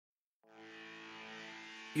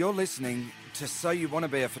You're listening to So You Want to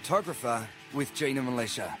Be a Photographer with Gina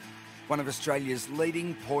Militia, one of Australia's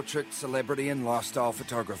leading portrait, celebrity and lifestyle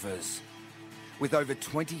photographers. With over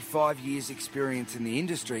 25 years experience in the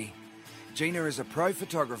industry, Gina is a pro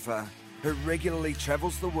photographer who regularly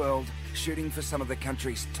travels the world shooting for some of the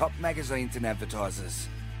country's top magazines and advertisers.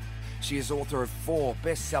 She is author of 4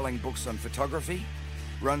 best-selling books on photography,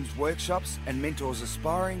 runs workshops and mentors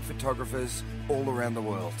aspiring photographers all around the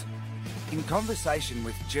world. In conversation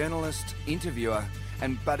with journalist, interviewer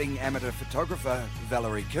and budding amateur photographer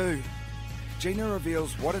Valerie Khoo, Gina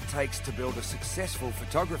reveals what it takes to build a successful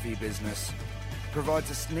photography business, provides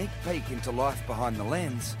a sneak peek into life behind the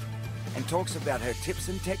lens, and talks about her tips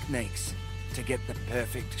and techniques to get the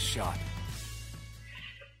perfect shot.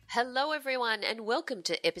 Hello everyone and welcome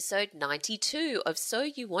to episode 92 of So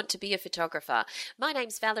You Want to Be a Photographer. My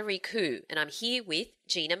name's Valerie Khoo and I'm here with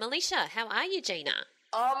Gina Militia. How are you, Gina?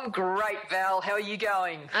 I'm great, Val. How are you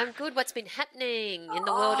going? I'm good. What's been happening in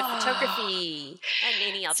the world of photography and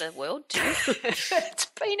any other world too?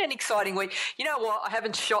 It's been an exciting week. You know what? I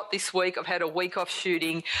haven't shot this week. I've had a week off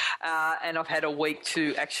shooting and I've had a week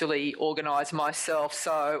to actually organise myself.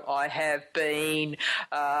 So I have been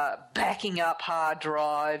backing up hard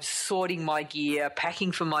drives, sorting my gear,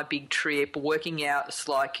 packing for my big trip, working out, it's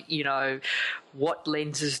like, you know, what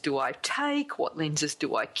lenses do I take? What lenses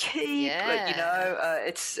do I keep? Yeah.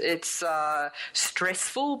 It's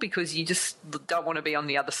stressful because you just don't want to be on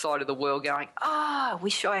the other side of the world going, I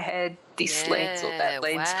wish I had this lens or that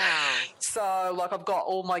lens. Wow. So, like, I've got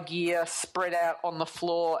all my gear spread out on the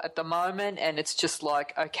floor at the moment and it's just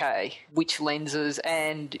like, okay, which lenses?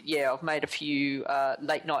 And, yeah, I've made a few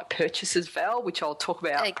late night purchases, Val, which I'll talk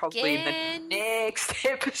about probably in the next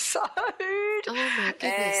episode. Oh, my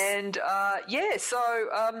goodness. And,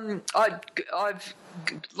 I've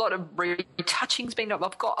a lot of retouching's been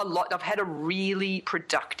up. I've had a really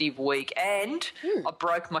productive week and I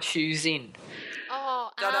broke my shoes in.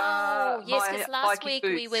 Yes, because last week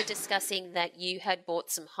boots. we were discussing that you had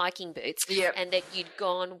bought some hiking boots Yep. and that you'd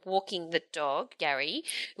gone walking the dog, Gary,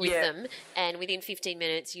 with them, and within 15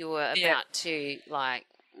 minutes you were about to, like,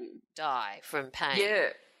 die from pain. Yeah.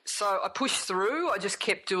 So I pushed through. I just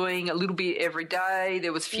kept doing a little bit every day.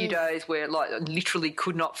 There was a few days where, like, I literally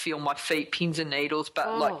could not feel my feet, pins and needles.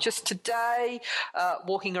 But like just today,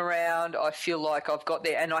 walking around, I feel like I've got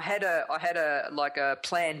there. And I had a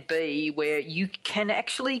plan B where you can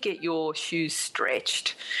actually get your shoes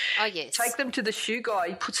stretched. Oh, yes. Take them to the shoe guy.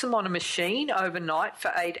 He puts them on a machine overnight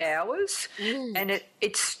for 8 hours, and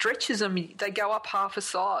it stretches them. They go up half a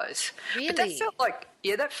size. Really? But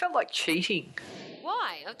that felt like cheating.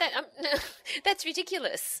 Why? That's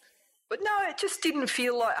ridiculous. But no, it just didn't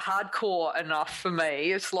feel like hardcore enough for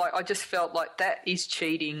me. It's like I just felt like that is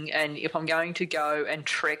cheating, and if I'm going to go and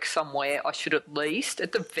trek somewhere, I should at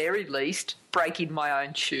the very least, break in my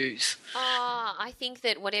own shoes. I think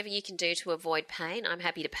that whatever you can do to avoid pain, I'm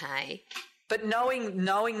happy to pay. But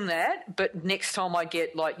knowing that, but next time I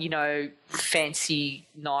get, like, you know, fancy,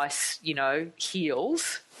 nice, you know,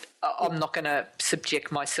 heels, I'm not going to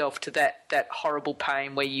subject myself to that horrible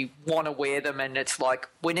pain where you want to wear them, and it's like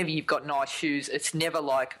whenever you've got nice shoes, it's never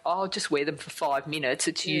like, I'll just wear them for 5 minutes.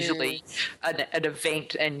 It's usually an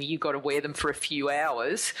event and you've got to wear them for a few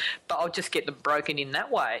hours, but I'll just get them broken in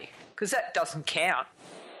that way because that doesn't count.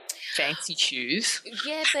 Fancy shoes.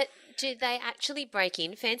 Yeah, but do they actually break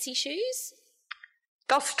in fancy shoes?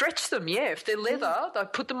 They'll stretch them, yeah. If they're leather, they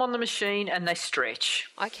put them on the machine and they stretch.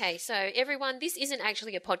 Okay, so everyone, this isn't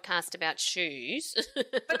actually a podcast about shoes.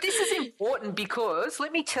 But this is important because,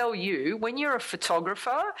 let me tell you, when you're a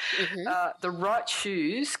photographer, the right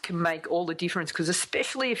shoes can make all the difference, because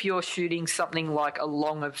especially if you're shooting something like a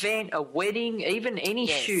long event, a wedding, even any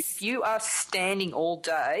shoot, if you are standing all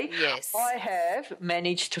day, I have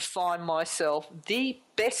managed to find myself the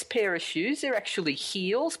best pair of shoes. They're actually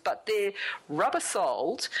heels, but they're rubber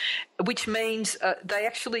soled, which means they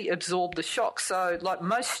actually absorb the shock. So, like,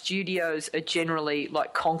 most studios are generally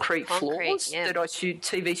like concrete floors that I shoot,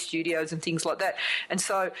 TV studios and things like that. And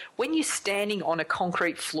so when you're standing on a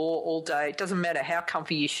concrete floor all day, it doesn't matter how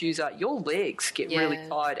comfy your shoes are, your legs get really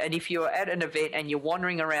tired. And if you're at an event and you're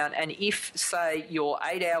wandering around, and if, say, you're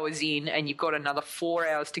 8 hours in and you've got another 4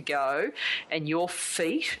 hours to go and your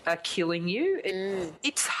feet are killing you,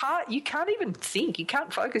 it's hard. You can't even think. You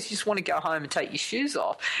can't focus. You just want to go home and take your shoes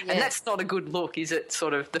off. And that's not a good look, is it?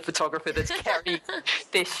 Sort of the photographer that's carrying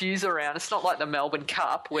their shoes around. It's not like the Melbourne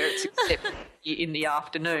Cup where it's accepted in the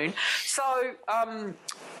afternoon. So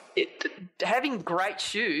having great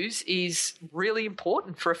shoes is really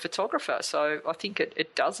important for a photographer. So I think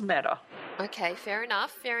it does matter. Okay, fair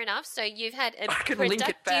enough. So you've had a I can productive... link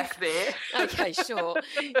it back there. Okay, sure.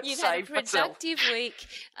 You've had a productive week,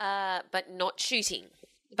 but not shooting.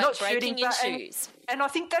 But Not breaking shooting, in shoes. And I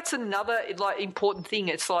think that's another important thing.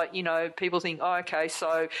 It's like, people think, oh, okay,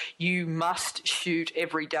 so you must shoot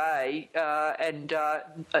every day, and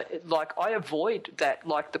I avoid that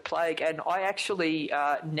like the plague. And I actually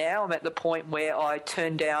now I'm at the point where I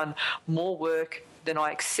turn down more work than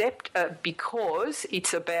I accept because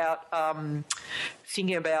it's about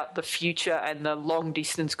thinking about the future and the long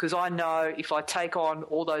distance, because I know if I take on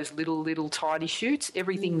all those little tiny shoots,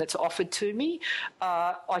 everything that's offered to me,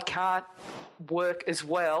 I can't work as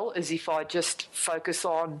well as if I just focus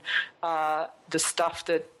on the stuff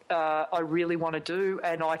that I really want to do,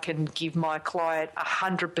 and I can give my client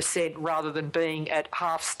 100% rather than being at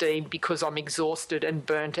half steam because I'm exhausted and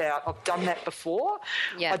burnt out. I've done that before.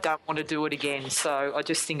 Yeah. I don't want to do it again. So I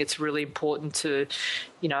just think it's really important to,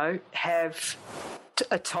 have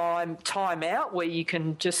a time out where you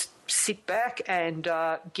can just sit back and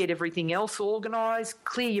get everything else organised,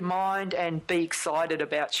 clear your mind and be excited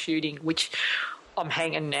about shooting, which I'm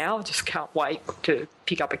hanging now. I just can't wait to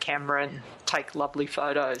pick up a camera and take lovely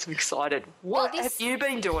photos. I'm excited. What have you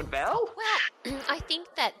been doing, Val? Well, I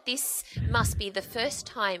think that this must be the first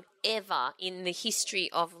time ever in the history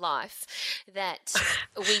of life that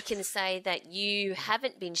we can say that you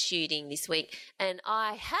haven't been shooting this week, and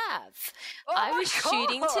I have. Oh I was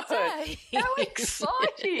shooting today. How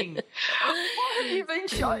exciting! What have you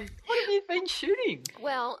been shooting?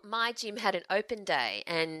 Well, my gym had an open day,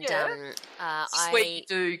 and Sweet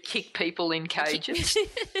do kick people in cages.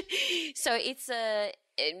 So it's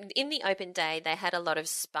in the open day, they had a lot of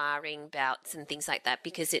sparring bouts and things like that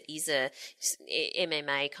because it is a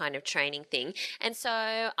MMA kind of training thing. And so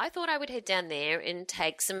I thought I would head down there and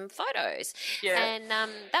take some photos. Yeah. And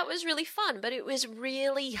that was really fun, but it was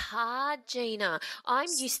really hard, Gina. I'm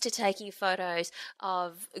used to taking photos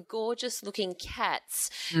of gorgeous-looking cats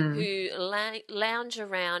who lounge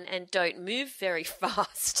around and don't move very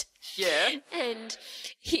fast. Yeah. And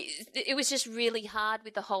it was just really hard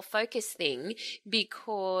with the whole focus thing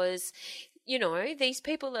because, these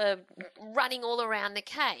people are running all around the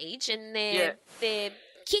cage and they're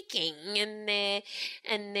kicking and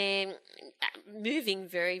they're moving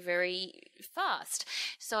very, very fast.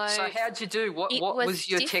 So how'd you do? What was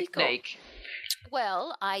your difficult. technique?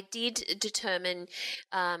 Well, I did determine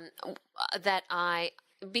that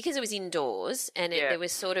because it was indoors and there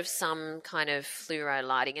was sort of some kind of fluoro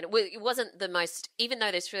lighting, and it wasn't the most, even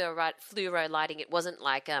though there's fluoro lighting, it wasn't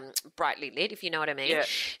like brightly lit, if you know what I mean. Yeah.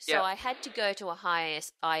 So I had to go to a high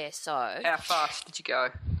ISO. How fast did you go?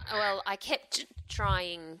 Well, I kept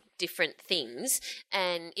trying different things,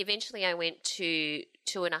 and eventually I went to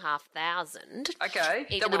 2,500.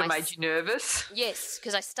 Okay, that would have made you nervous. Yes,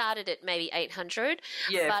 because I started at maybe 800.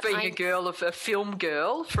 Yeah, being a film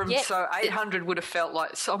girl, so 800 would have felt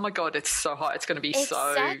like, oh my God, it's so high, it's going to be so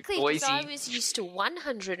noisy. Exactly, because I was used to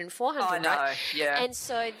 100 and 400. I know, right? yeah. And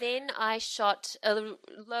so then I shot a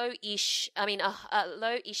low-ish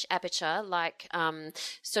aperture, like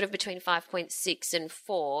sort of between 5.6 and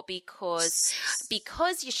 4, because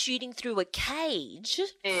you're shooting through a cage.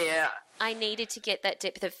 Yeah. I needed to get that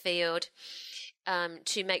depth of field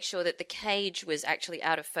to make sure that the cage was actually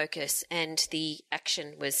out of focus and the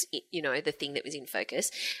action was, the thing that was in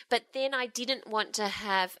focus. But then I didn't want to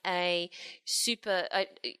have a super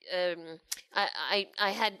I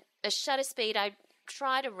had a shutter speed. I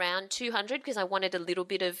tried around 200 because I wanted a little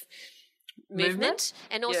bit of movement.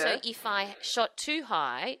 And also if I shot too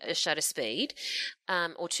high a shutter speed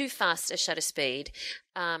or too fast a shutter speed,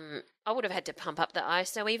 I would have had to pump up the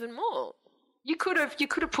ISO even more. You could have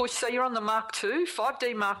pushed. So you're on the Mark II,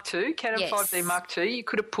 5D Mark II, Canon 5D Mark II. You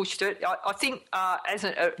could have pushed it. I think as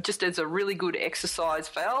a really good exercise,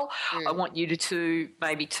 Val, I want you to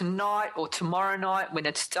maybe tonight or tomorrow night when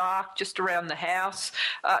it's dark, just around the house,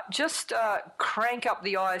 crank up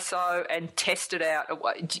the ISO and test it out.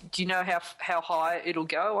 Do you know how high it'll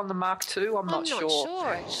go on the Mark II? I'm not sure. I'm not sure,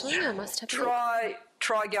 actually. I must have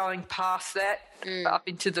Try going past that up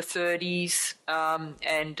into the 30s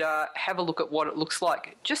and have a look at what it looks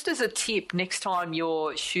like. Just as a tip, next time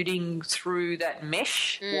you're shooting through that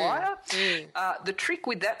mesh wire, the trick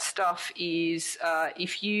with that stuff is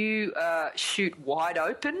if you shoot wide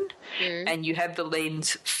open and you have the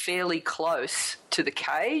lens fairly close to the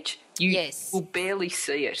cage, You Yes. will barely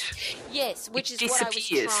see it. Yes, which It is what I was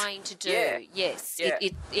disappears. trying to do. Yeah. Yes, Yeah.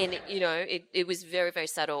 it was very, very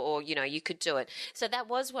subtle, or you could do it. So that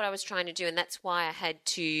was what I was trying to do, and that's why I had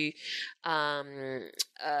to,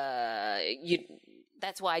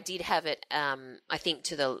 that's why I did have it. I think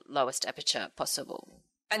to the lowest aperture possible.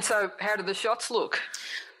 And so, how do the shots look?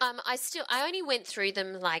 I only went through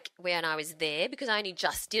them like when I was there because I only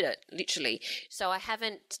just did it, literally. So I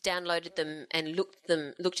haven't downloaded them and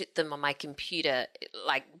looked at them on my computer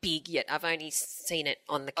like big yet. I've only seen it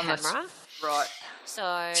on the camera. Right.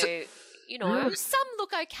 So some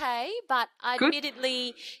look okay, but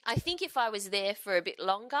admittedly, I think if I was there for a bit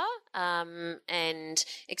longer and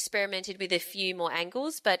experimented with a few more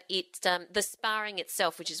angles, but the sparring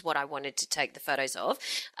itself, which is what I wanted to take the photos of,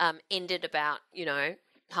 ended about,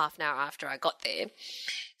 half an hour after I got there.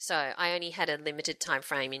 So I only had a limited time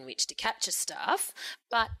frame in which to capture stuff,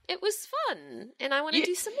 but it was fun, and I want to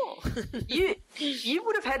do some more. you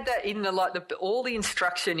would have had that in all the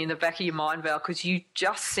instruction in the back of your mind, Val, because you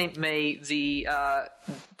just sent me the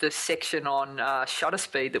section on shutter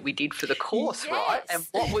speed that we did for the course, right? And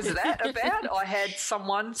what was that about? I had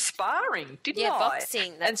someone sparring, didn't I? Yeah,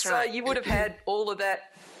 boxing. That's right. And so you would have had all of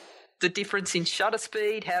that. The difference in shutter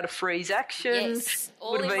speed, how to freeze action, yes,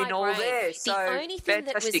 would have been all there. So the only thing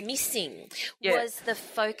fantastic. that was missing was the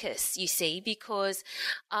focus, you see, because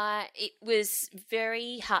it was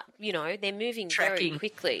very hard, they're moving very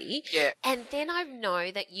quickly. Yeah. And then I know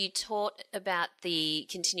that you taught about the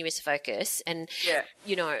continuous focus and,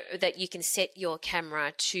 that you can set your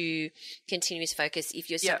camera to continuous focus if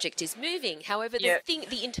your subject is moving. However,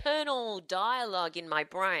 the internal dialogue in my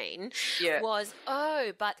brain was,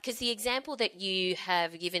 but because the example that you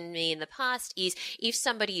have given me in the past is if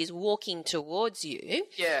somebody is walking towards you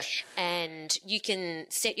and you can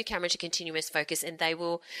set your camera to continuous focus and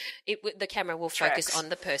the camera will focus on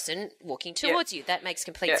the person walking towards you. That makes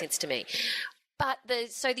complete sense to me. But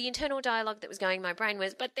the internal dialogue that was going in my brain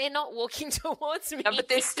was, but they're not walking towards me. No, but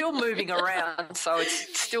they're still moving around, so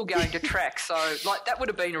it's still going to track. So, that would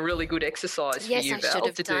have been a really good exercise for you, Val,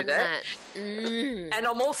 to do that. And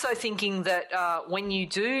I'm also thinking that when you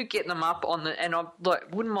do get them up and I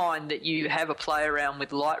wouldn't mind that you have a play around with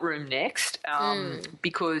Lightroom next,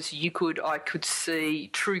 because I could see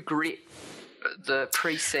True Grit, the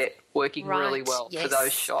preset, working really well for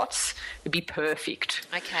those shots. It'd be perfect.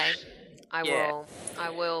 Okay. I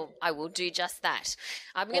will do just that.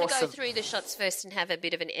 I'm going to go through the shots first and have a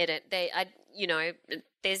bit of an edit. There's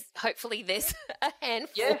a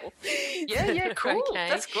handful. Yeah, cool. Okay.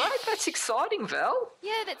 That's great. That's exciting, Val.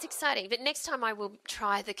 Yeah, that's exciting. But next time I will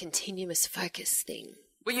try the continuous focus thing.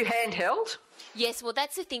 Were you handheld? Yes, well,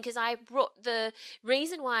 that's the thing, because I brought the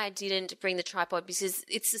reason why I didn't bring the tripod because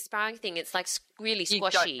it's the sparring thing. It's like really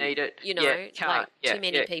squashy. You don't need it. Too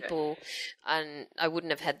many people, and I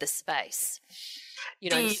wouldn't have had the space.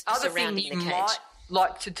 The other thing you might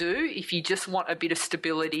like to do if you just want a bit of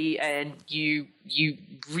stability and you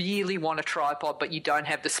really want a tripod but you don't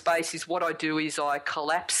have the space is what I do is I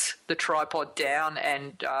collapse the tripod down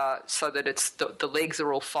and so that it's the legs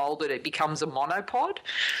are all folded. It becomes a monopod.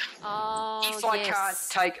 If I can't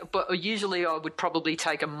take, but usually I would probably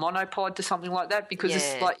take a monopod to something like that because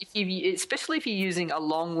it's like especially if you're using a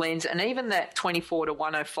long lens and even that 24 to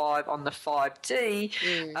 105 on the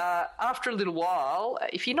 5D, after a little while,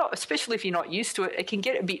 especially if you're not used to it, it can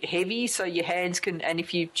get a bit heavy. So your hands can, and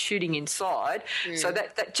if you're shooting inside, so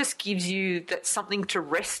that just gives you that something to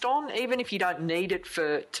rest on, even if you don't need it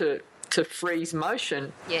to freeze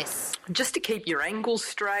motion. Yes. Just to keep your angles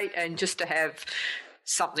straight and just to have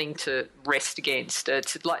something to rest against.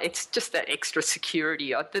 It's just that extra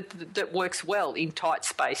security that works well in tight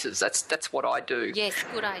spaces. That's what I do. Yes,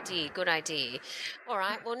 good idea. All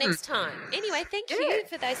right, well, next time. Anyway, thank you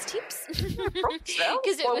for those tips.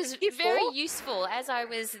 Because it was very useful as I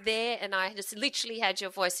was there and I just literally had your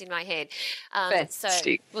voice in my head.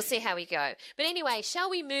 Fantastic. So we'll see how we go. But anyway, shall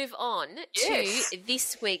we move on to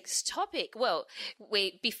this week's topic? Well,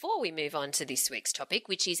 before we move on to this week's topic,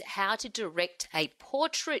 which is how to direct a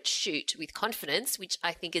portrait shoot with confidence, which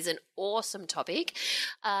I think is an awesome topic.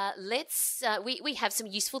 We have some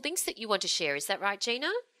useful things that you want to share. Is that right, Gina?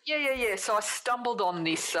 Yeah. So I stumbled on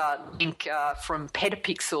this link from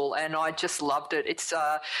Petapixel and I just loved it. It's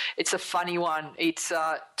a funny one. It's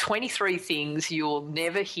 23 things you'll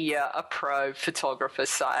never hear a pro photographer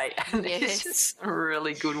say. And it's just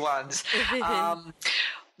really good ones.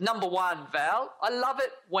 Number one, Val, I love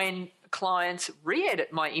it when clients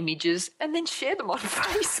re-edit my images and then share them on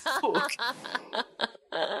Facebook.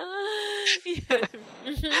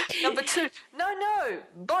 Number 2, no,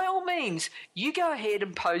 by all means, you go ahead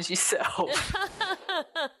and pose yourself.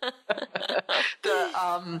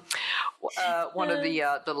 One of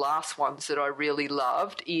the last ones that I really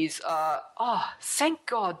loved is, thank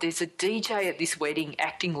God there's a DJ at this wedding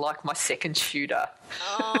acting like my second shooter.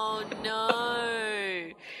 Oh,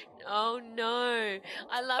 no. Oh, no.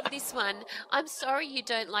 I love this one. I'm sorry you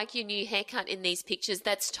don't like your new haircut in these pictures.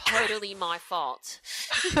 That's totally my fault.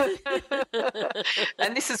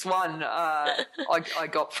 And this is one I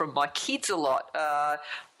got from my kids a lot.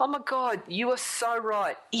 Oh, my God, you are so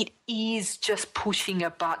right. It is just pushing a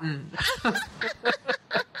button.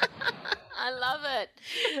 I love it.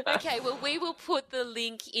 Okay, well, we will put the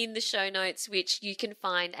link in the show notes, which you can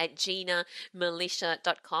find at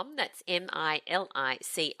GinaMilicia.com. That's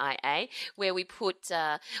MILICIA, where we put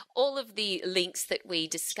all of the links that we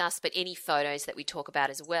discuss, but any photos that we talk about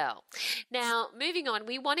as well. Now, moving on,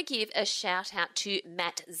 we want to give a shout out to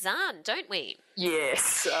Matt Zahn, don't we?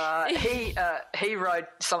 Yes, he wrote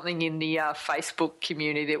something in the Facebook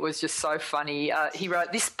community that was just so funny. He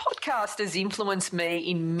wrote, "This podcast has influenced me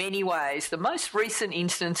in many ways, the most recent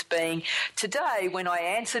instance being today when I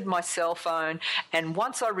answered my cell phone, and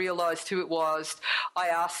once I realised who it was, I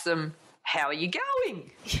asked them, 'How are you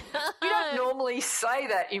going?' We don't normally say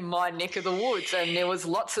that in my neck of the woods," and there was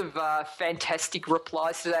lots of fantastic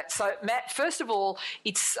replies to that. So, Matt, first of all,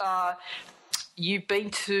 it's... You've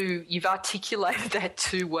articulated that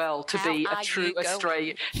too well to be a true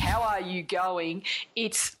Australian. How are you going?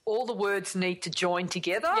 It's all the words need to join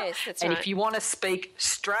together. Yes, that's and right. if you want to speak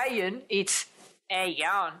Australian, it's how you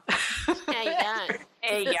going? How you going?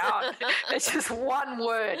 How you going? It's just one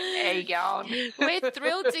word. How you going? We're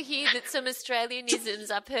thrilled to hear that some Australianisms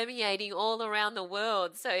are permeating all around the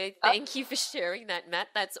world. So thank you for sharing that, Matt.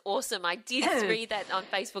 That's awesome. I did read that on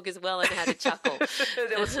Facebook as well and had a chuckle.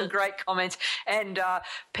 There were some great comments. And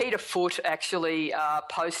Peter Foote actually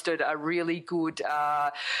posted a really good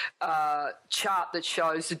chart that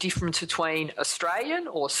shows the difference between Australian,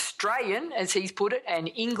 or Strayan, as he's put it, and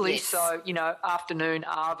English. Yes. So, afternoon,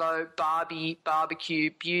 arvo, Barbie, barbecue,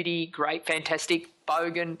 beauty, great, fantastic,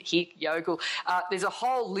 bogan, hick, yokel. There's a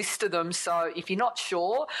whole list of them. So if you're not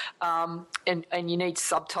sure and you need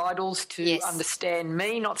subtitles to understand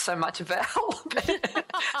me, not so much Val,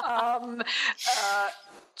 but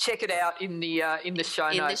check it out in the show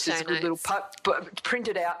notes. It's a good little print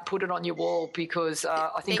it out, put it on your wall, because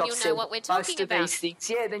I think then I've said most of these things.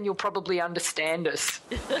 Yeah, then you'll probably understand us.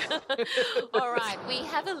 All right, we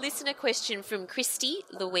have a listener question from Christy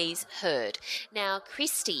Louise Hurd. Now,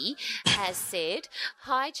 Christy has said,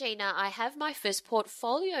 "Hi Gina, I have my first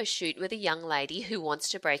portfolio shoot with a young lady who wants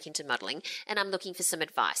to break into modelling, and I'm looking for some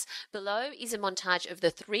advice. Below is a montage of the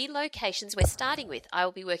 3 locations we're starting with. I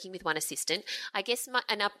will be working with one assistant. I guess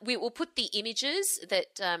we will put the images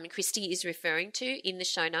that Christy is referring to in the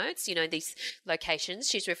show notes, these locations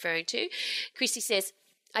she's referring to. Christy says,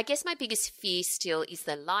 I guess my biggest fear still is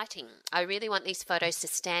the lighting. I really want these photos to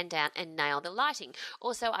stand out and nail the lighting.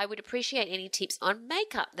 Also, I would appreciate any tips on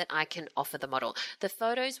makeup that I can offer the model. The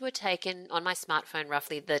photos were taken on my smartphone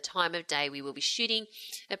roughly the time of day we will be shooting.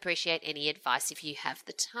 Appreciate any advice if you have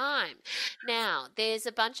the time." Now, there's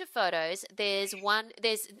a bunch of photos.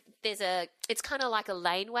 It's kind of like a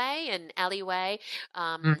laneway, an alleyway,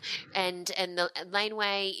 and the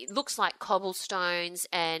laneway looks like cobblestones,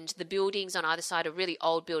 and the buildings on either side are really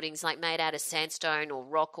old buildings, like made out of sandstone or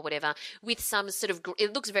rock or whatever, with some sort of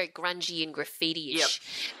it looks very grungy and graffiti-ish.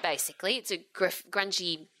 Basically, it's a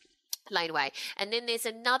grungy laneway. And then there's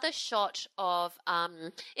another shot of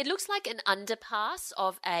it looks like an underpass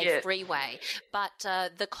of a freeway, but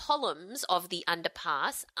the columns of the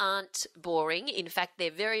underpass aren't boring. In fact,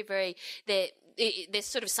 they're very, very there's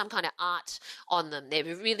sort of some kind of art on them.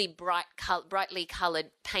 They're really brightly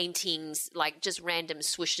coloured paintings, like just random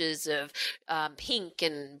swooshes of pink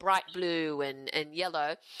and bright blue and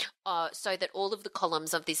yellow, so that all of the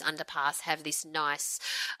columns of this underpass have this nice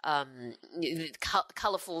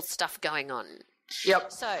colourful stuff going on.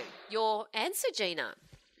 Yep. So your answer, Gina?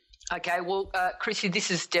 Okay, well, Chrissy, this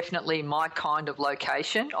is definitely my kind of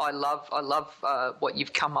location. I love what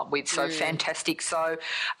you've come up with. So fantastic. So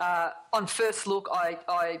on first look,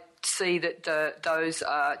 I see that those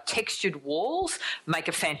textured walls make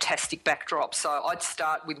a fantastic backdrop. So I'd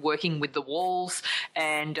start with working with the walls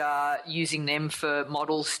and using them for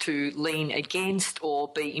models to lean against or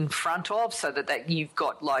be in front of, so that you've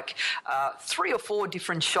got like 3 or 4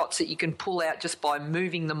 different shots that you can pull out just by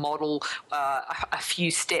moving the model a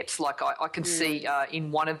few steps. Like I can see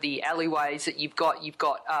in one of the alleyways that you've got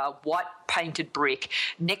white painted brick.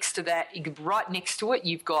 Next to that, right next to it,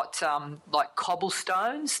 you've got like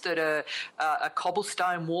cobblestones that are a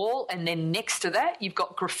cobblestone wall, and then next to that you've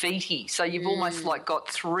got graffiti. So you've almost like got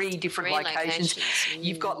three different locations.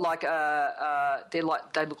 You've got like they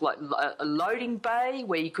look like a loading bay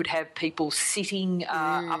where you could have people sitting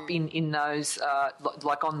up in those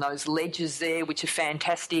like on those ledges there, which are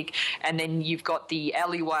fantastic. And then you've got the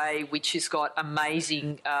alleyway, which has got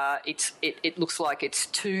amazing. It looks like it's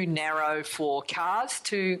too narrow for cars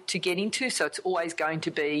to get into, so it's always going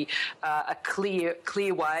to be a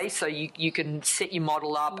clear way, so you can set your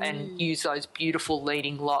model up and use those beautiful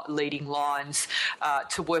leading lines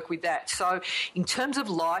to work with that. So in terms of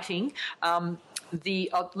lighting,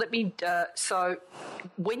 so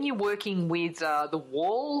when you're working with the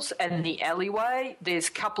walls and the alleyway, there's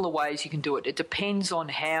a couple of ways you can do it. It depends on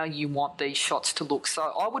how you want these shots to look. So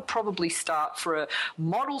I would probably start for a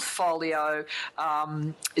model's folio.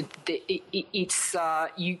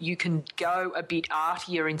 You can go a bit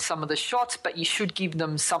artier in some of the shots, but you should give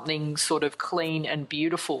them something sort of clean and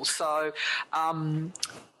beautiful. So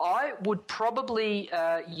I would probably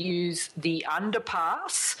use the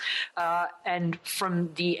underpass, and from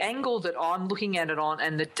the angle that I'm looking at it on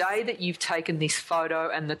and the day that you've taken this photo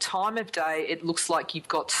and the time of day, it looks like you've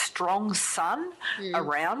got strong sun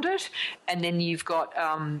around it, and then you've got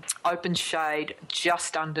open shade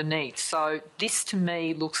just underneath. So this to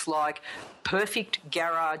me looks like perfect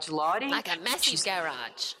garage lighting. Like a massive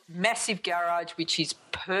garage. Massive garage, which is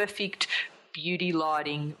perfect beauty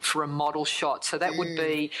lighting for a model shot. So that would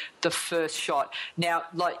be the first shot. Now,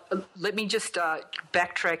 let me just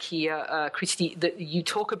backtrack here, Christy. That you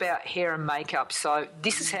talk about hair and makeup. So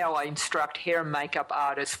this is how I instruct hair and makeup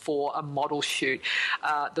artists for a model shoot.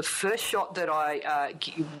 The first shot that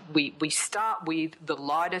we start with the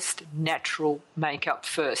lightest natural makeup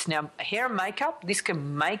first. Now, hair and makeup, this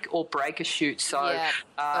can make or break a shoot. So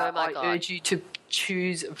I urge you to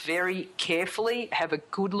choose very carefully, have a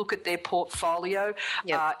good look at their portfolio.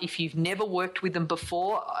 If you've never worked with them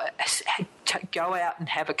before, go out and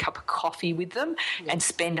have a cup of coffee with them and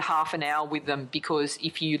spend half an hour with them, because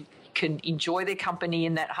if you can enjoy their company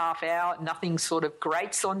in that half hour, nothing sort of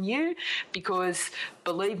grates on you, because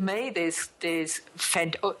believe me, there's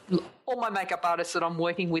all my makeup artists that I'm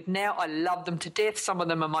working with now, I love them to death. Some of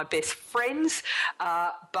them are my best friends,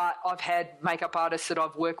 but I've had makeup artists that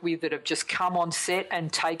I've worked with that have just come on set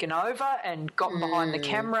and taken over and gotten behind the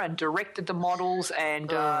camera and directed the models and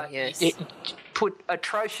put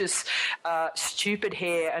atrocious, stupid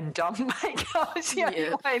hair and dumb makeup. It's the only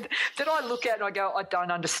way that I look at and I go, I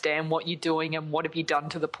don't understand what you're doing and what have you done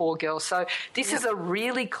to the poor girl. So this is a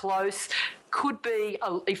really close, could be,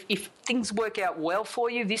 if things work out well for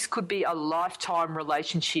you, this could be a lifetime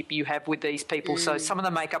relationship you have with these people. So some of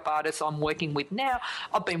the makeup artists I'm working with now,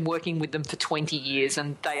 I've been working with them for 20 years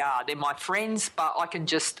and they're my friends, but I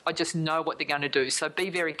just know what they're going to do. So be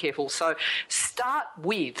very careful. So start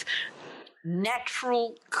with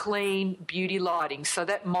natural, clean beauty lighting. So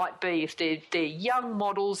that might be, if they're young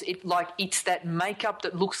models, it's that makeup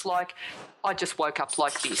that looks like I just woke up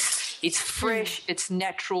like this. It's fresh, it's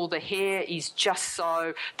natural, the hair is just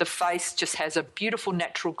so, the face just has a beautiful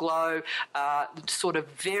natural glow, sort of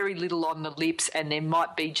very little on the lips, and there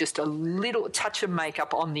might be just a little touch of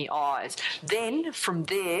makeup on the eyes. Then from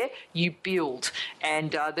there you build,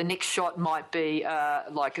 and the next shot might be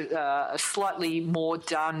a slightly more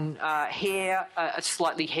done hair, a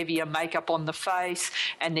slightly heavier makeup on the face,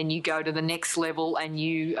 and then you go to the next level and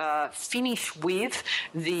you finish with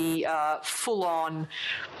the full-on,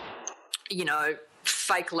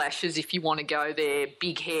 fake lashes if you want to go there,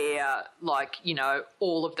 big hair,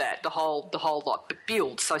 all of that, the whole lot, but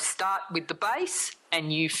build. So start with the base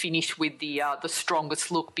and you finish with the strongest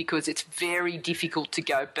look, because it's very difficult to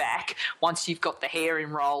go back. Once you've got the hair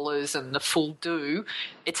in rollers and the full do,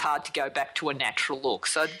 it's hard to go back to a natural look.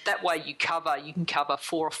 So that way you can cover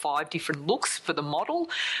 4 or 5 different looks for the model.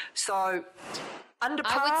 So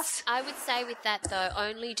underpass. I would say with that though,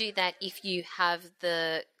 only do that if you have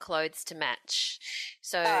the clothes to match.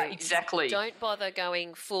 So exactly. Don't bother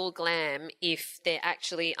going full glam if there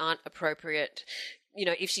actually aren't appropriate,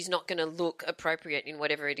 if she's not going to look appropriate in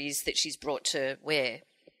whatever it is that she's brought to wear.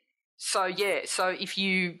 So if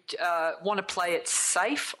you want to play it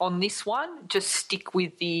safe on this one, just stick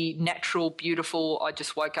with the natural, beautiful, I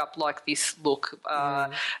just woke up like this look.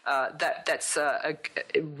 That's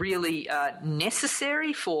really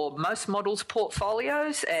necessary for most models'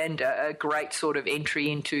 portfolios, and a great sort of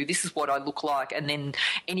entry into this is what I look like. And then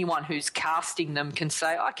anyone who's casting them can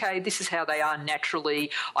say, okay, this is how they are naturally.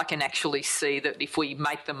 I can actually see that if we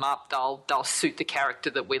make them up, they'll suit the character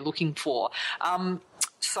that we're looking for.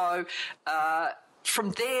 So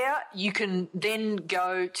From there, you can then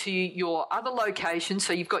go to your other location.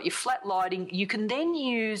 So you've got your flat lighting. You can then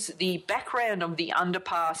use the background of the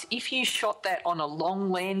underpass. If you shot that on a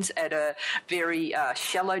long lens at a very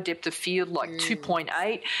shallow depth of field, like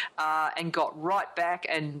 2.8, and got right back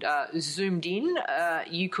and zoomed in,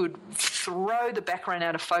 you could throw the background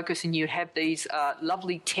out of focus and you'd have these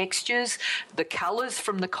lovely textures. The colours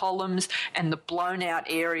from the columns and the blown out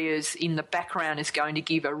areas in the background is going to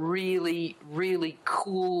give a really, really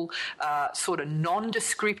cool sort of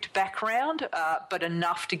nondescript background, but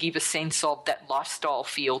enough to give a sense of that lifestyle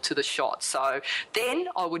feel to the shot. So then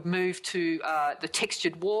I would move to the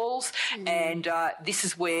textured walls, and this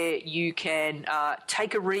is where you can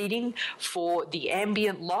take a reading for the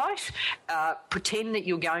ambient light, pretend that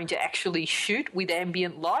you're going to actually shoot with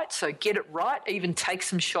ambient light, so get it right, even take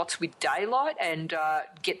some shots with daylight and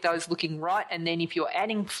get those looking right. And then if you're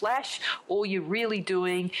adding flash, all you're really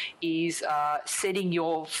doing is setting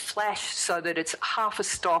your flash so that it's half a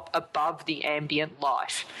stop above the ambient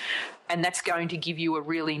light. And that's going to give you a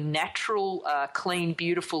really natural, clean,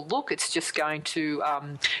 beautiful look. It's just going to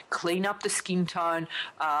clean up the skin tone,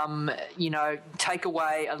 take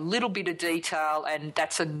away a little bit of detail, and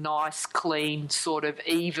that's a nice, clean, sort of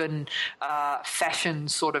even fashion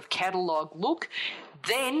sort of catalogue look.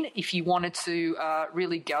 Then, if you wanted to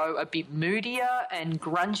really go a bit moodier and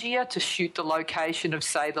grungier to shoot the location of,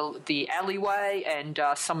 say, the alleyway and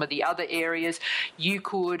some of the other areas, you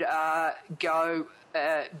could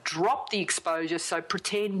drop the exposure, so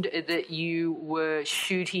pretend that you were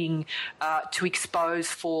shooting to expose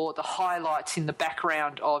for the highlights in the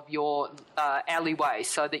background of your alleyway,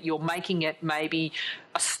 so that you're making it maybe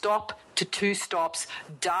a stop to 2 stops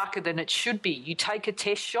darker than it should be. You take a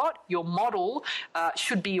test shot, your model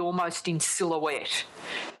should be almost in silhouette,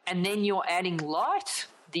 and then you're adding light,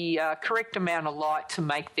 the correct amount of light to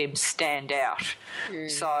make them stand out.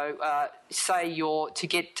 So say you're to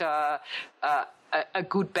get a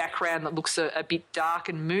good background that looks a bit dark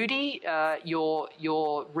and moody,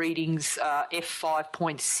 your readings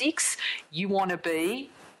f5.6, you want to be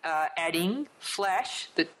adding flash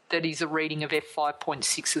that is a reading of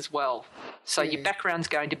f5.6 as well. So your background's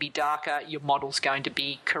going to be darker, your model's going to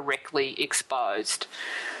be correctly exposed.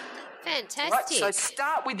 Fantastic. Right, so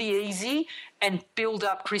start with the easy and build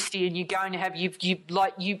up, Christy, and you're going to have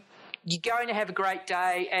you're going to have a great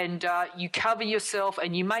day, and you cover yourself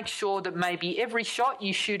and you make sure that maybe every shot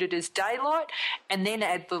you shoot it as daylight and then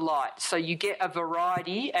add the light. So you get a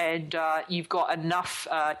variety, and you've got enough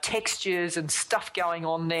textures and stuff going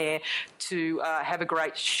on there to have a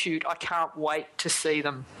great shoot. I can't wait to see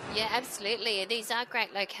them. Yeah, absolutely. These are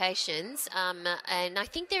great locations, and I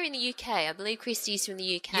think they're in the UK. I believe Christy's from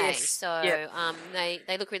the UK. Yes. So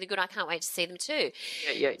they look really good. I can't wait to see them too.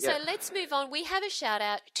 Yeah. So let's move on. We have a shout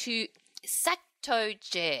out to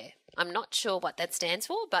Saktoje. I'm not sure what that stands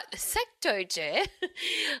for, but Saktoje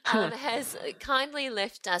has kindly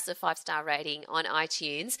left us a 5-star rating on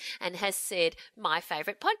iTunes and has said, my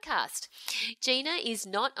favourite podcast. Gina is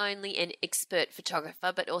not only an expert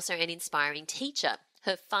photographer, but also an inspiring teacher.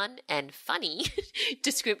 Her fun and funny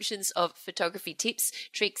descriptions of photography tips,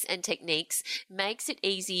 tricks and techniques makes it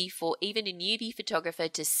easy for even a newbie photographer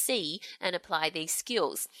to see and apply these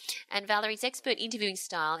skills. And Valerie's expert interviewing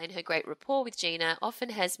style and her great rapport with Gina often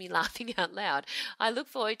has me laughing out loud. I look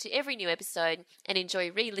forward to every new episode and enjoy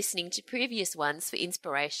re-listening to previous ones for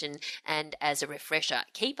inspiration and as a refresher.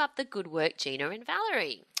 Keep up the good work, Gina and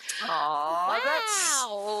Valerie. Oh,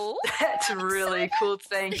 wow. That's really cool.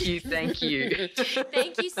 Thank you. Thank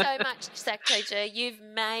you so much, Saktoja. You've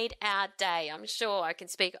made our day. I'm sure I can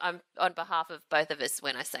speak on behalf of both of us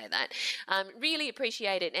when I say that. Really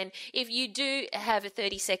appreciate it. And if you do have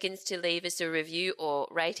 30 seconds to leave us a review or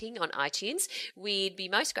rating on iTunes, we'd be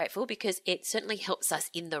most grateful because it certainly helps us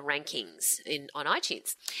in the rankings on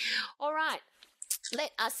iTunes. All right.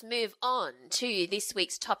 Let us move on to this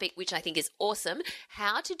week's topic, which I think is awesome: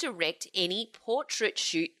 how to direct any portrait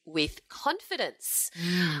shoot with confidence.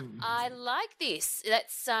 I like this.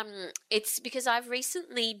 That's it's because I've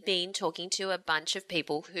recently been talking to a bunch of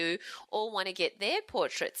people who all want to get their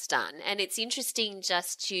portraits done, and it's interesting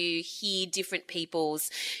just to hear different people's,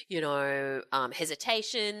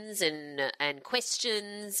 hesitations and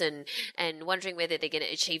questions and wondering whether they're going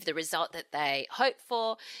to achieve the result that they hope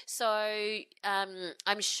for. So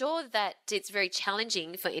I'm sure that it's very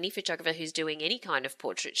challenging for any photographer who's doing any kind of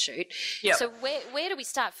portrait shoot. Yep. So where do we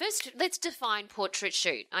start? First, let's define portrait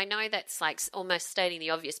shoot. I know that's like almost stating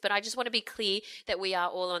the obvious, but I just want to be clear that we are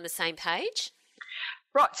all on the same page.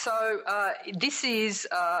 Right, so this is,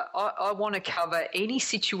 I want to cover any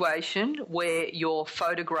situation where you're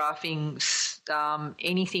photographing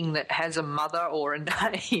anything that has a mother or a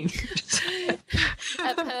name.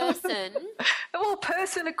 A person. Well, a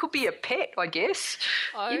person, it could be a pet, I guess.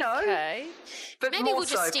 Okay. You know, but maybe more we'll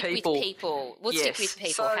just so stick people. with people. We'll stick with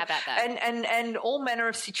people. So, How about that? And all manner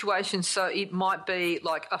of situations. So it might be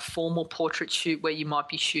like a formal portrait shoot where you might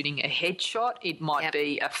be shooting a headshot. It might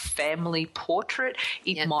be a family portrait.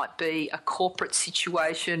 It might be a corporate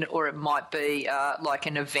situation, or it might be like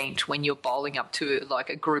an event when you're bowling up to like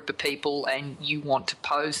a group of people and you want to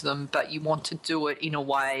pose them, but you want to do it in a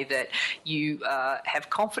way that you have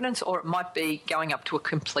confidence, or it might be going up to a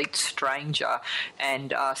complete stranger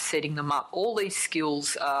and setting them up. All these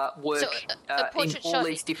skills work in all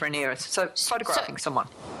these different areas. So photographing someone.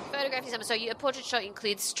 So a portrait shot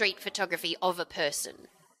includes street photography of a person.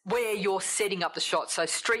 Where you're setting up the shot. So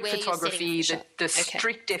street photography, the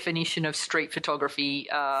strict definition of street photography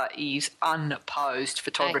is unposed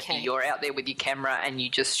photography. Okay. You're out there with your camera and you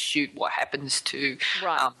just shoot what happens to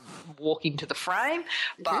walk into the frame.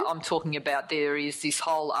 But I'm talking about there is this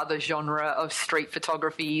whole other genre of street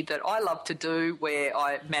photography that I love to do, where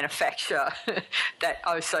I manufacture that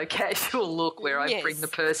oh-so-casual look where I bring the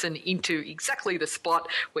person into exactly the spot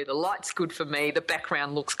where the light's good for me, the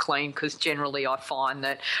background looks clean, because generally I find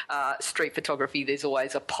that street photography, there's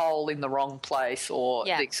always a pole in the wrong place, or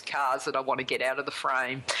these cars that I want to get out of the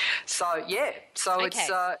frame. So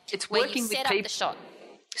it's working with people,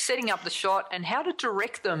 setting up the shot and how to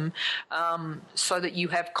direct them so that you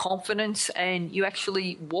have confidence and you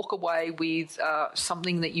actually walk away with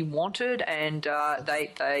something that you wanted, and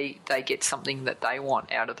they get something that they want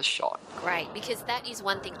out of the shot. Great, because that is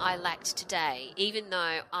one thing I lacked today. Even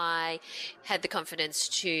though I had the confidence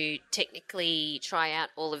to technically try out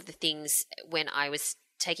all of the things when I was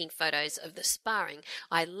taking photos of the sparring,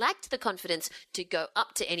 I lacked the confidence to go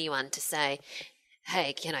up to anyone to say,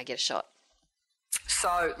 hey, can I get a shot?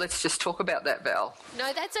 So let's just talk about that, Val.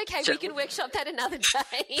 No, that's okay. We can workshop that another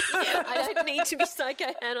day. I don't need to be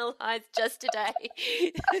psychoanalyzed just today.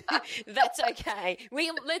 That's okay.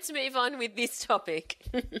 Let's move on with this topic.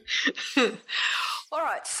 All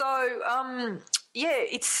right. So,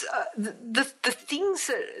 it's the things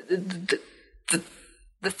that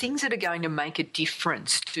the things that are going to make a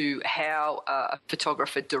difference to how a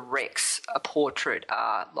photographer directs a portrait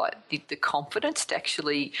are like the confidence to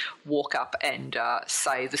actually walk up and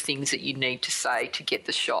say the things that you need to say to get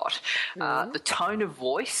the shot, the tone of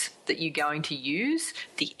voice that you're going to use,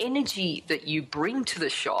 the energy that you bring to the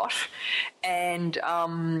shot, and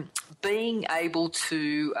being able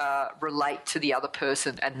to relate to the other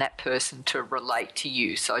person and that person to relate to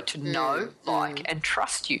you. So to know, like, and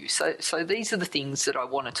trust you. So these are the things that I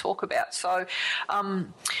want to talk about. So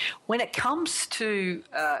when it comes to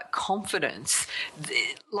confidence,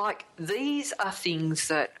 these are things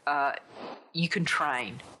that you can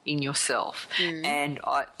train in yourself. And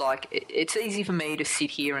it's easy for me to sit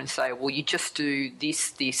here and say, well, you just do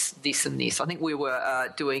this, and this. I think we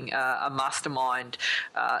were doing a mastermind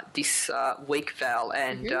this week, Val,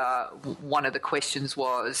 and one of the questions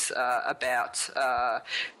was about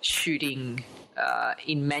shooting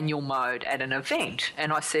in manual mode at an event,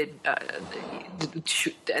 and I said,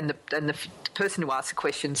 and the person who asked the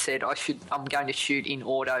question said, I'm going to shoot in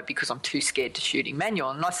auto because I'm too scared to shoot in manual.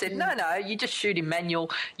 And I said, no, you just shoot in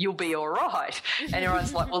manual, you'll be all right. And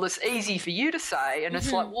everyone's like, well, it's easy for you to say. And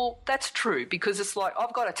it's like, well, that's true, because it's like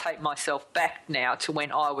I've got to take myself back now to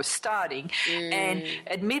when I was starting. And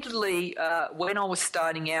admittedly, when I was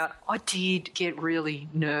starting out, I did get really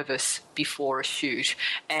nervous before a shoot,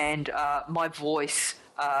 and my voice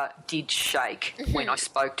did shake when I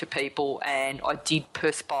spoke to people, and I did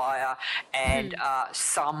perspire, and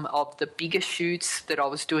some of the bigger shoots that I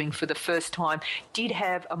was doing for the first time did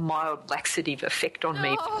have a mild laxative effect on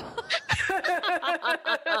me.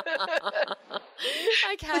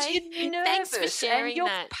 Okay, thanks for sharing and you're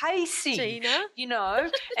that, pacing, Gina. You know,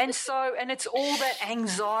 and it's all that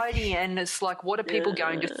anxiety, and it's like, what are people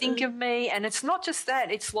going to think of me? And it's not just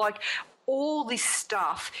that; it's like all this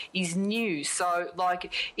stuff is new. So,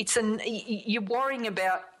 like, you're worrying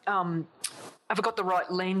about, have I got the right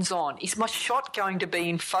lens on? Is my shot going to be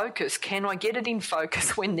in focus? Can I get it in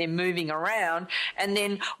focus when they're moving around? And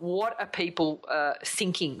then what are people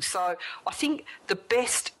thinking? So I think the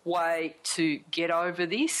best way to get over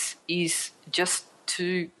this is just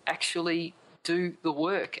to actually do the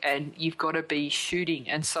work and you've got to be shooting.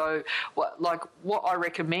 And so what I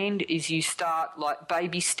recommend is you start like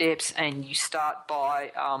baby steps, and you start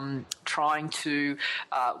by trying to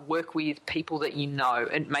work with people that you know.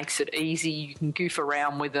 It makes it easy. You can goof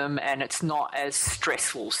around with them and it's not as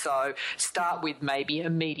stressful. So start with maybe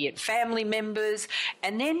immediate family members,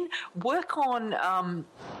 and then work on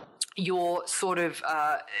your sort of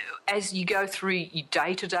as you go through your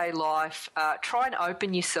day-to-day life, try and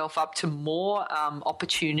open yourself up to more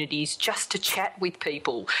opportunities just to chat with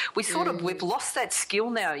people. We've lost that skill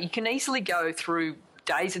now. You can easily go through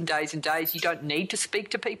days and days and days. You don't need to speak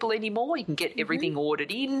to people anymore. You can get everything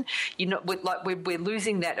ordered in. We're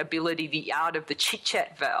losing that ability, the art of the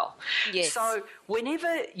chit-chat, Val. Yes. So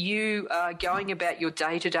whenever you are going about your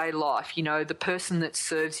day-to-day life, the person that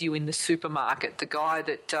serves you in the supermarket, the guy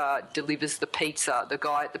that delivers the pizza, the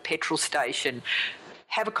guy at the petrol station,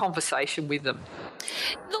 have a conversation with them.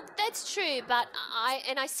 Look, that's true, but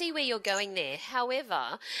I see where you're going there.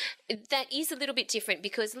 However, that is a little bit different,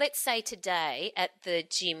 because let's say today at the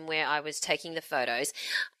gym where I was taking the photos,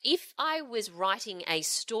 if I was writing a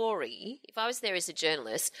story, if I was there as a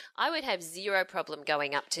journalist, I would have zero problem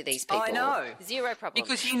going up to these people. I know. Zero problem.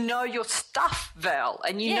 Because you know your stuff, Val,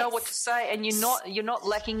 and you know what to say, and you're not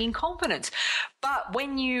lacking in confidence. But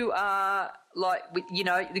when you are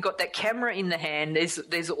you've got that camera in the hand,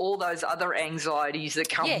 there's all those other anxieties that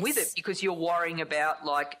come with it, because you're worrying about,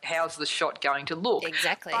 like, how's the shot going to look.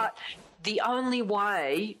 Exactly. But the only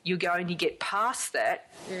way you're going to get past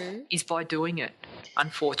that is by doing it,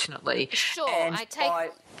 unfortunately. Sure, and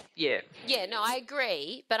Yeah, no, I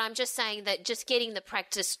agree, but I'm just saying that just getting the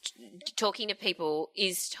practice talking to people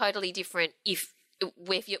is totally different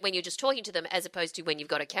when you're just talking to them, as opposed to when you've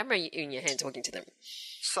got a camera in your hand talking to them.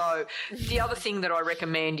 So the other thing that I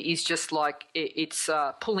recommend is just like it's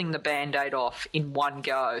pulling the Band-Aid off in one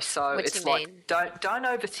go. So it's like don't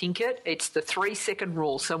overthink it. It's the 3-second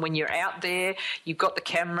rule. So when you're out there, you've got the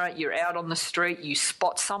camera, you're out on the street, you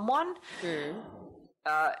spot someone,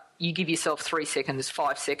 you give yourself 3 seconds,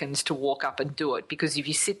 5 seconds to walk up and do it. Because if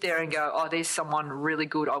you sit there and go, oh, there's someone really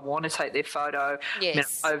good, I want to take their photo,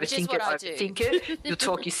 overthink it, you'll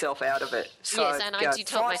talk yourself out of it. So yes, and I do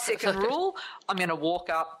talk myself 5-second rule, I'm going to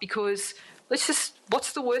walk up, because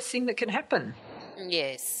what's the worst thing that can happen?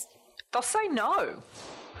 Yes. They'll say no.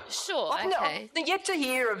 Sure, I've yet to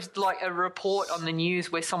hear of like a report on the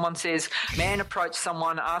news where someone says, man approached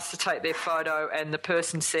someone, asked to take their photo, and the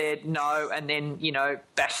person said no, and then,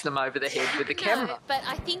 bashed them over the head with the camera. But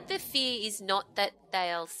I think the fear is not that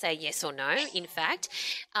they'll say yes or no. In fact,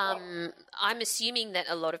 I'm assuming that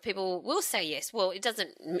a lot of people will say yes. Well, it doesn't.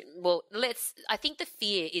 Well, I think the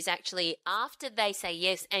fear is actually after they say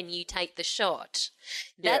yes and you take the shot.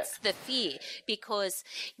 That's the fear, because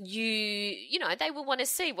they will want to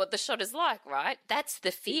see what the shot is like, right? That's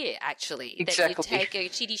the fear, actually. Exactly. That you take a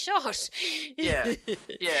shitty shot. Yeah.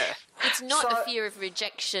 It's not a fear of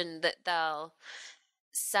rejection that they'll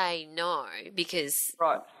say no, because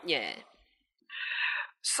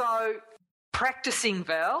So practicing,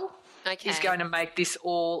 Val, is going to make this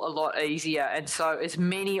all a lot easier. And so as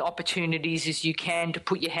many opportunities as you can to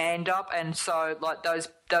put your hand up. And so like those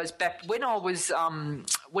back when I was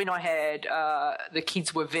when I had the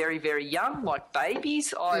kids were very, very young, like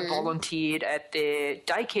babies, I volunteered at their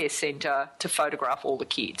daycare centre to photograph all the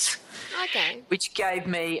kids. Okay. Which gave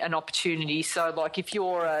me an opportunity. So like if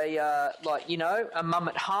you're a mum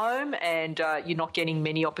at home and you're not getting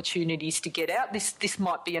many opportunities to get out, this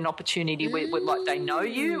might be an opportunity where like they know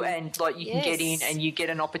you, and like you can get in and you get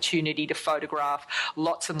an opportunity to photograph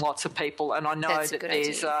lots and lots of people. And I know that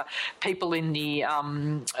there's people in the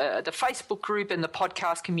Facebook group and the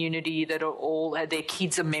podcast community that are all their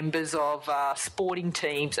kids are members of sporting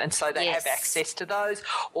teams, and so they have access to those,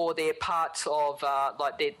 or they're parts of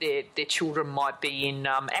like their children might be in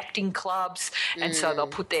acting clubs, and so they'll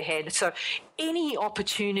put their hand. So any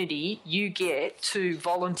opportunity you get to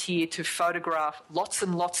volunteer to photograph lots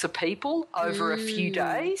and lots of people over a few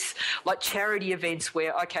days, like charity events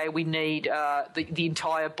where, okay, we need the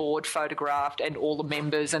entire board photographed and all the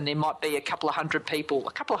members, and there might be a couple of hundred people,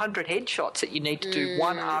 a couple of hundred headshots that you need to do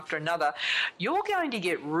one after another, you're going to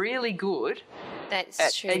get really good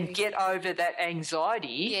and get over that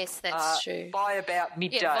anxiety. Yes, that's true. By about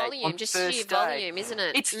midday. Yeah, volume, on just first sheer day. volume, isn't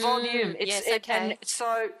it? It's volume. Okay. And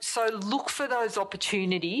so look for those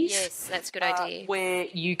opportunities. Yes, that's a good idea. Where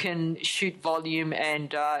you can shoot volume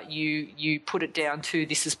and you put it down to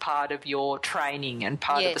this is part of your training and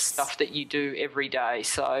part of the stuff that you do every day.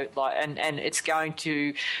 So like and it's going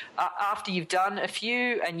to after you've done a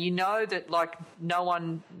few and that like no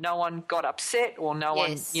one got upset or no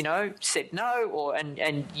one said no,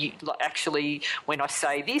 and you actually, when I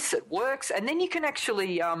say this, it works, and then you can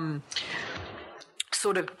actually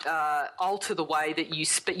sort of alter the way that you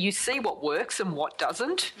speak. You see what works and what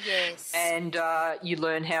doesn't. Yes. And you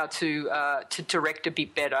learn how to direct a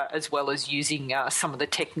bit better, as well as using some of the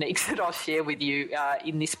techniques that I'll share with you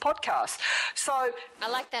in this podcast. So I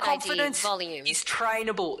like that confidence idea. Volume is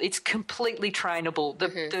trainable. It's completely trainable.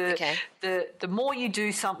 The more you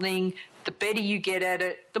do something, the better you get at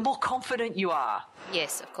it, the more confident you are.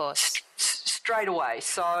 Yes, of course. Straight away.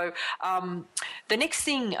 So the next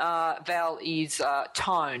thing, Val, is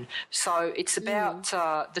tone. So it's about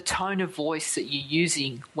the tone of voice that you're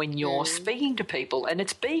using when you're speaking to people, and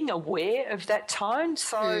it's being aware of that tone.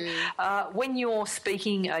 So when you're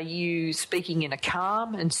speaking, are you speaking in a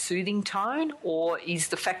calm and soothing tone, or is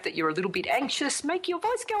the fact that you're a little bit anxious make your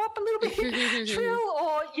voice go up a little bit shrill,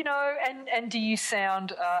 or, you know, and do you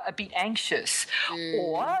sound a bit anxious?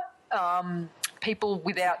 Or people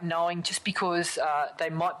without knowing, just because they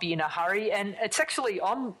might be in a hurry. And it's actually,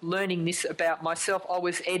 I'm learning this about myself. I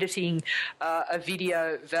was editing a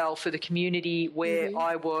video, Val, for the community where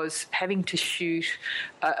I was having to shoot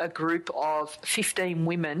a group of 15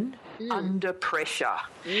 women under pressure.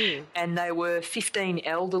 And they were 15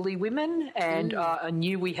 elderly women, and I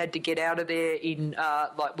knew we had to get out of there in,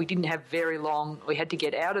 we didn't have very long. We had to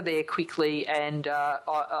get out of there quickly, and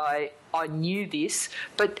I knew this,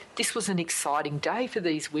 but this was an exciting day for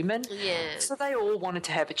these women. Yeah. So they all wanted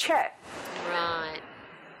to have a chat. Right.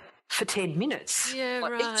 For 10 minutes. Yeah,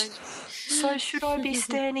 right. So should I be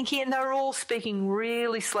standing here? And they were all speaking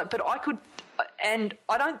really slow, but I could, and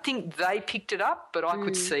I don't think they picked it up, but I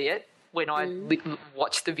could see it when I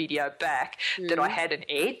watched the video back, that I had an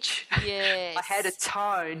edge. Yes. I had a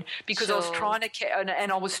tone, because I was trying to,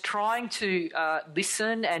 and I was trying to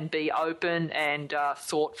listen and be open and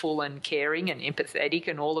thoughtful and caring and empathetic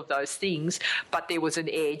and all of those things, but there was an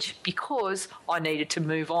edge because I needed to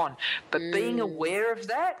move on. But being aware of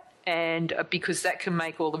that, and because that can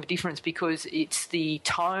make all the difference, because it's the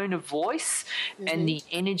tone of voice and the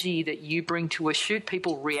energy that you bring to a shoot.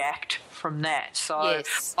 People react from that. So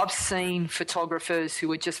I've seen photographers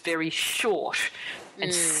who are just very short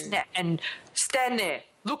and snap and stand there,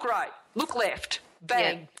 look right, look left,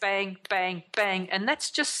 bang, bang, bang, bang. And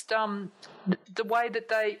that's just the way that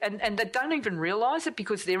they, and they don't even realise it,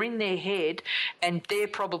 because they're in their head and they're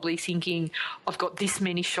probably thinking, I've got this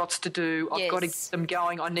many shots to do, I've got to get them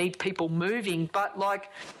going, I need people moving. But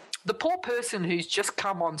like the poor person who's just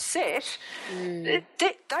come on set, they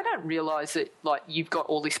don't realise that, like, you've got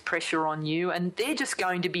all this pressure on you, and they're just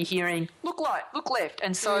going to be hearing, look right, look left.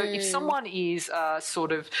 And so if someone is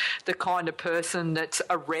sort of the kind of person that's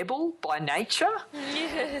a rebel by nature.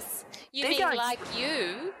 Yes. You mean like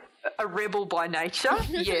you? A rebel by nature,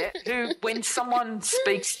 who, when someone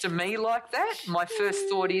speaks to me like that, my first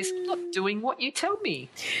thought is, I'm not doing what you tell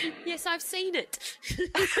me. Yes, I've seen it.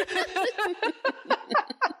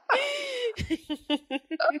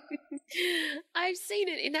 I've seen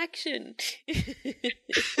it in action.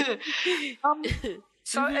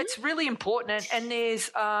 So it's really important, and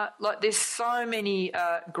there's there's so many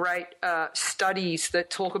great studies that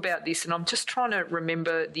talk about this, and I'm just trying to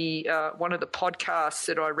remember the one of the podcasts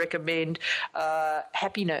that I recommend,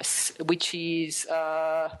 Happiness, which is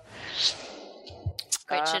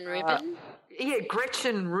Gretchen Rubin. Yeah,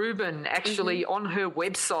 Gretchen Rubin, actually, on her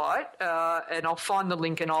website, and I'll find the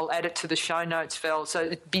link and I'll add it to the show notes, Val. So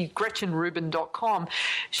it'd be gretchenrubin.com.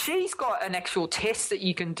 She's got an actual test that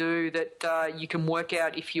you can do that you can work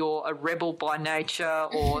out if you're a rebel by nature,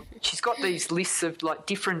 or she's got these lists of like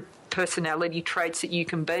different personality traits that you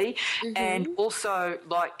can be, and also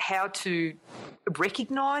like how to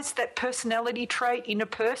recognise that personality trait in a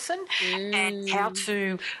person, and how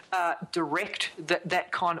to direct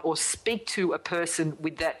that kind, or speak to a person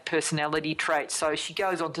with that personality trait. So she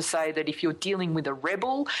goes on to say that if you're dealing with a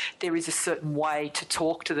rebel, there is a certain way to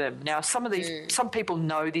talk to them. Now, some people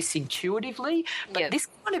know this intuitively, but this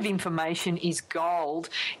kind of information is gold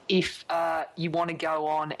if you want to go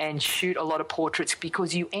on and shoot a lot of portraits,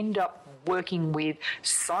 because you end up working with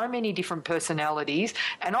so many different personalities,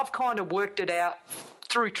 and I've kind of worked it out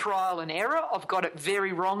through trial and error. I've got it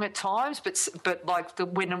very wrong at times, but like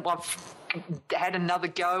when I've had another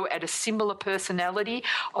go at a similar personality,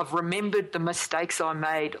 I've remembered the mistakes I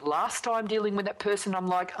made last time dealing with that person. I'm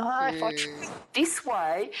like, if I try this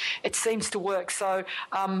way, it seems to work. So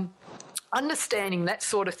understanding that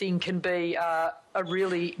sort of thing can be a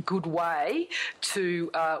really good way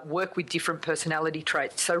to work with different personality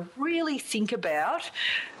traits. So really think about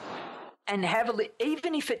and have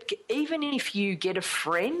even if you get a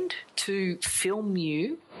friend to film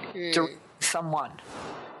you directing someone.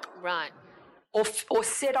 Right. Or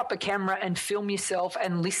set up a camera and film yourself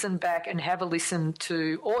and listen back and have a listen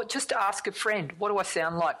to, or just ask a friend, what do I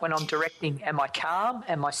sound like when I'm directing? Am I calm?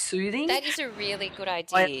 Am I soothing? That is a really good Am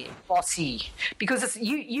idea. I bossy? Because it's,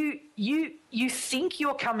 you think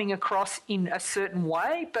you're coming across in a certain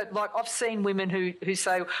way, but like I've seen women who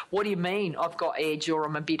say, what do you mean I've got edge or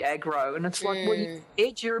I'm a bit aggro? And it's like, well, you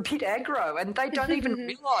edge, you're a bit aggro, and they don't even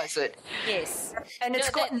realise it. Yes. And it's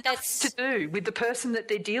No, got nothing to do with the person that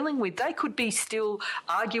they're dealing with. They could be still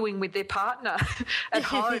arguing with their partner at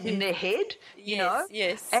home in their head, you know?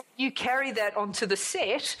 Yes. And you carry that onto the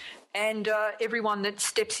set, and everyone that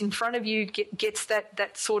steps in front of you gets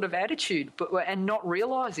that sort of attitude, and not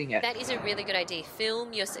realising it. That is a really good idea.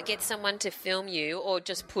 Get someone to film you, or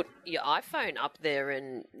just put your iPhone up there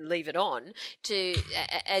and leave it on to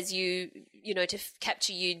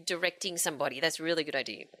capture you directing somebody. That's a really good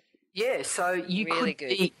idea. Yeah, so you Really could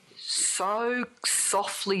good. be so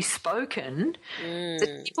softly spoken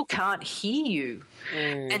that people can't hear you.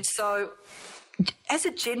 And so as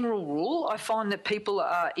a general rule, I find that people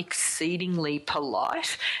are exceedingly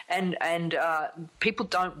polite, and people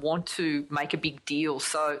don't want to make a big deal.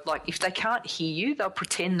 So, like, if they can't hear you, they'll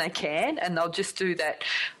pretend they can, and they'll just do that.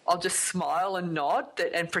 I'll just smile and nod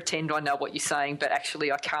and pretend I know what you're saying, but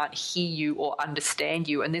actually I can't hear you or understand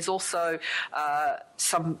you. And there's also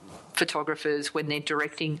some photographers, when they're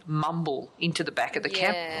directing, mumble into the back of the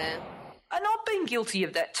camera. Yeah. And I've been guilty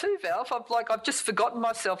of that too, Val. I've just forgotten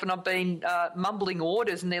myself, and I've been mumbling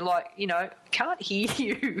orders, and they're like, can't hear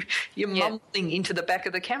you. You're mumbling into the back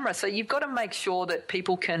of the camera. So you've got to make sure that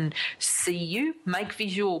people can see you, make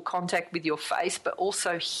visual contact with your face, but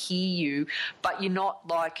also hear you. But you're not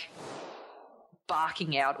like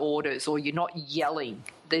barking out orders, or you're not yelling.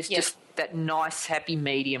 There's just that nice, happy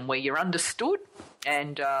medium where you're understood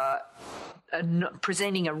and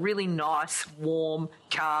presenting a really nice, warm,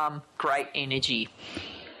 calm, great energy.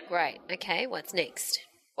 Great. Okay, what's next?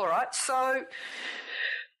 All right, so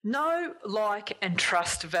know, like, and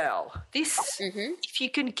trust, Val. This, if you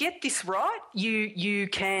can get this right, you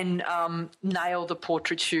can nail the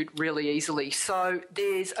portrait shoot really easily. So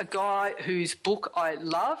there's a guy whose book I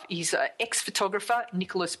love. He's an ex-photographer,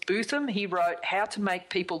 Nicholas Bootham. He wrote How to Make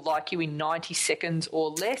People Like You in 90 Seconds or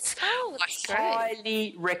Less. Oh, that's great. I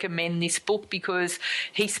highly recommend this book because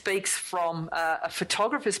he speaks from a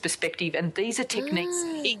photographer's perspective, and these are techniques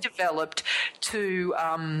he developed to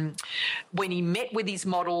when he met with his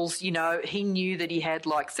models. He knew that he had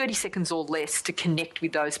like 30 seconds or less to connect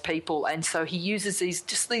with those people, and so he uses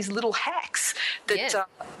these little hacks that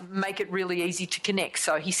make it really easy to connect.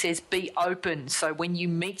 So he says, be open. So when you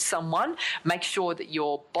meet someone, make sure that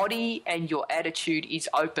your body and your attitude is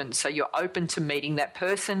open. So you're open to meeting that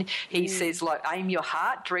person. He says, like, aim your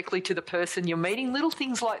heart directly to the person you're meeting. Little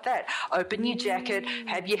things like that. Open your jacket,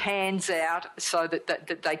 have your hands out so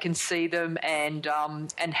that they can see them, and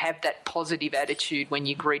have that positive attitude when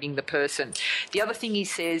you're greeting the person. The other thing he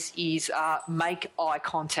says is make eye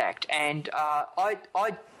contact, and I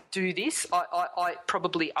do this. I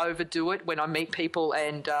probably overdo it when I meet people,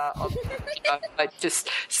 and I just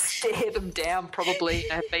stare them down. Probably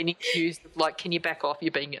have been accused of, like, can you back off?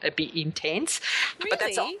 You're being a bit intense. Really? But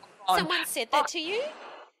that's Someone said that to you?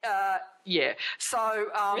 Yeah. So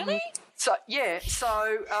Really? So yeah.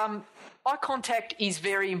 So eye contact is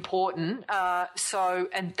very important.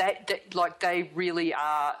 And that like they really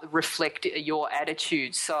reflect your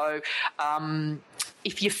attitude. So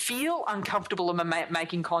if you feel uncomfortable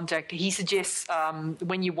making contact, he suggests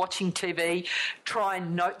when you're watching TV, try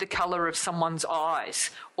and note the colour of someone's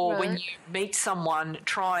eyes. Or when you meet someone,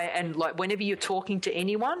 try and, like, whenever you're talking to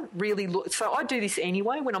anyone, really look. So I do this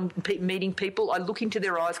anyway when I'm meeting people. I look into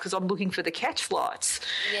their eyes because I'm looking for the catch lights.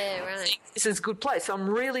 Yeah, right. This is a good place. So I'm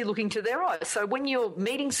really looking to their eyes. So when you're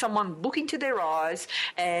meeting someone, look into their eyes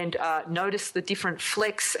and notice the different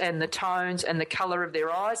flecks and the tones and the colour of their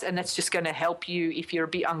eyes, and that's just going to help you if you're a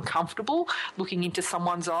bit uncomfortable looking into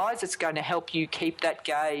someone's eyes. It's going to help you keep that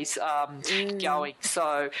gaze going.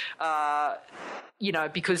 So,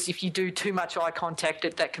 because if you do too much eye contact,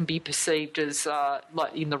 that can be perceived as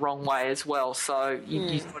like in the wrong way as well. So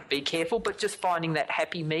you've got to be careful, but just finding that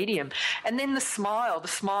happy medium. And then the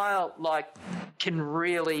smile like can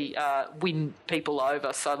really win people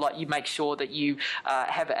over. So, like, you make sure that you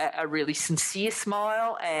have a really sincere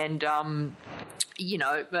smile, and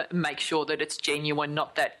make sure that it's genuine,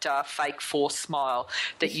 not that fake forced smile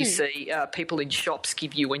that you see people in shops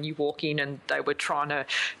give you when you walk in and they were trying to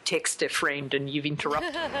text a friend and you've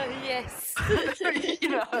interrupted. Yes.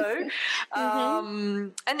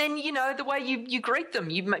 And then, the way you greet them,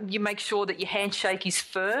 you make sure that your handshake is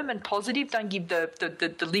firm and positive. Don't give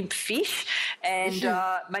the limp fish,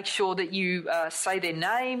 and make sure that you say their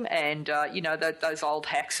name and, those old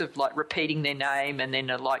hacks of like repeating their name and then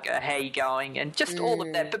like, how you going and just all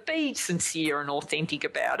of that, but be sincere and authentic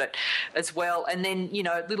about it as well. And then,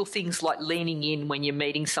 little things like leaning in when you're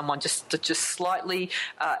meeting someone just slightly,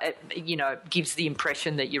 gives the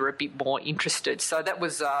impression that you're a bit more interested. So that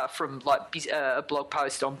was from like a blog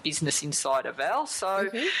post on Business Insider, Val. So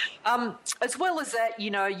as well as that,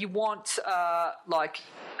 you want like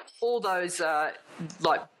all those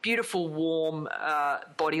like beautiful, warm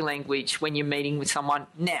body language when you're meeting with someone.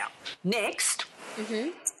 Now, next,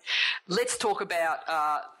 let's talk about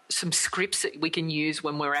some scripts that we can use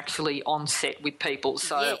when we're actually on set with people.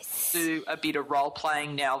 So do a bit of role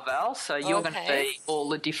playing now, Val. So you're going to be all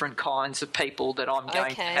the different kinds of people that I'm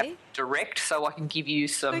going to have direct, so I can give you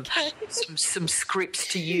some scripts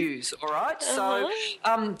to use. All right. So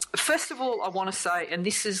first of all, I want to say, and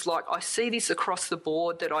this is like I see this across the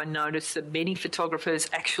board, that I notice that many photographers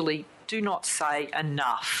actually do not say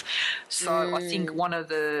enough. So I think one of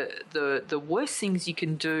the worst things you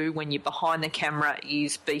can do when you're behind the camera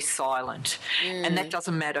is be silent. And that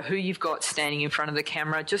doesn't matter who you've got standing in front of the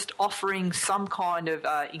camera, just offering some kind of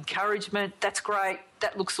encouragement. That's great.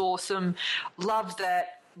 That looks awesome. Love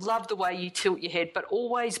that. Love the way you tilt your head, but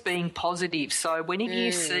always being positive. So whenever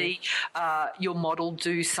you see your model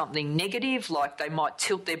do something negative, like they might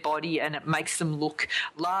tilt their body and it makes them look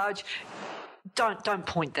large, don't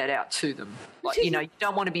point that out to them. Like, you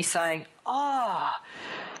don't want to be saying, wow,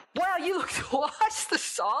 you look twice the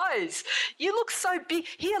size. You look so big.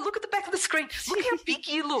 Here, look at the back of the screen. Look how big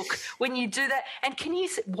you look when you do that. And can you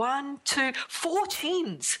say 1, 2, 4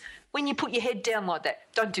 chins when you put your head down like that?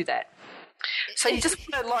 Don't do that. So you just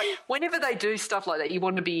want to, like, whenever they do stuff like that, you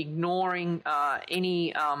want to be ignoring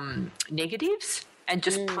any negatives and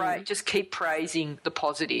just keep praising the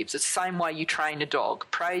positives. It's the same way you train a dog.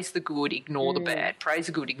 Praise the good, ignore the bad. Praise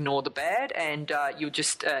the good, ignore the bad, and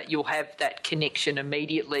you'll have that connection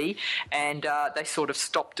immediately, and they sort of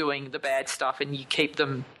stop doing the bad stuff, and you keep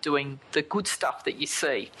them doing the good stuff that you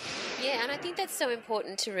see. Yeah, and I think that's so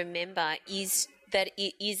important to remember is that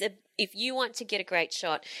it is if you want to get a great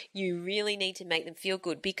shot, you really need to make them feel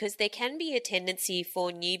good, because there can be a tendency for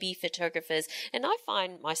newbie photographers, and I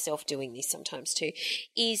find myself doing this sometimes too,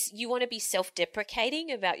 is you want to be self-deprecating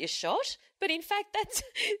about your shot, but in fact that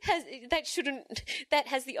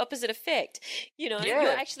has the opposite effect. You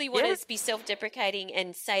actually want to be self-deprecating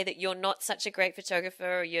and say that you're not such a great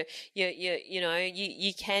photographer, or you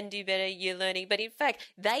can do better, you're learning, but in fact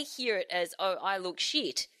they hear it as, oh, I look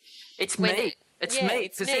shit. It's me. It's me,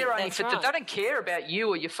 because they're only they don't care about you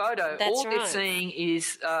or your photo. All they're seeing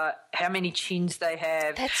is how many chins they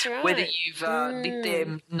have, whether you've lit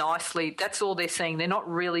them nicely. That's all they're seeing. They're not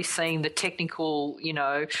really seeing the technical,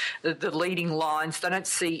 the leading lines. They don't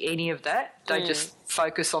see any of that. They just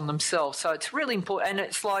focus on themselves. So it's really important. And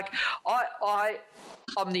it's like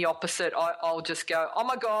I'm the opposite. I'll just go, oh,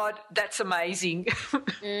 my God, that's amazing.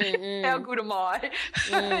 How good am I?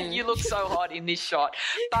 You look so hot in this shot.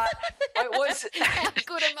 But it was – how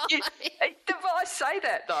good am I? I say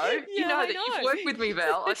that, though. Yeah, You've worked with me,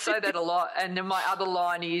 Val. I say that a lot. And then my other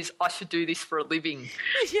line is, I should do this for a living.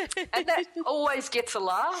 And that always gets a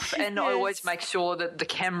laugh, and I always make sure that the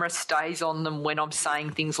camera stays on them when I'm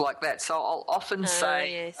saying things like that. So I'll often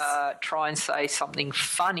try and say something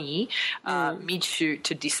funny mid-shoot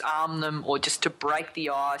to disarm them or just to break the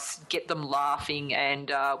ice, get them laughing,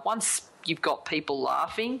 and once you've got people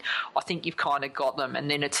laughing, I think you've kind of got them, and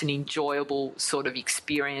then it's an enjoyable sort of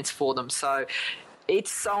experience for them. So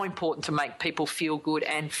it's so important to make people feel good,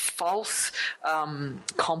 and false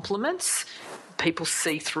compliments, people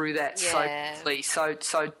see through that so quickly. So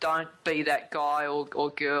don't be that guy or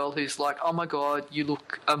girl who's like, oh, my God, you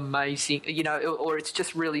look amazing, or it's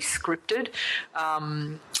just really scripted.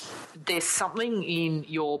 There's something in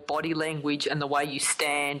your body language and the way you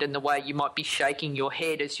stand and the way you might be shaking your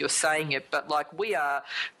head as you're saying it, but like we are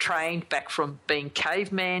trained back from being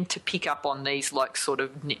caveman to pick up on these like sort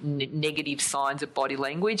of negative signs of body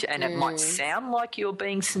language, and it might sound like you're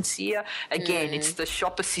being sincere. Again, it's the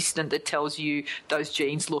shop assistant that tells you those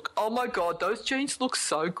jeans look, oh, my God, those jeans look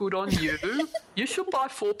so good on you. You should buy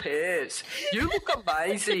 4 pairs. You look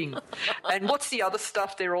amazing. And what's the other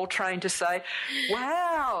stuff they're all trained to say?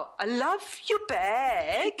 Wow, I love your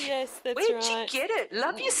bag. Yes, that's Where'd right. you get it?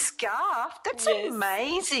 Love your scarf. That's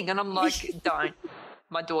amazing. And I'm like, don't.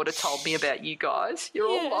 My daughter told me about you guys. You're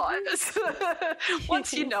all liars.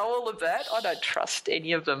 Once you know all of that, I don't trust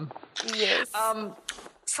any of them. Yes.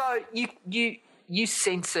 So you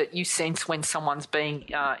sense it. You sense when someone's being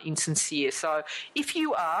insincere. So if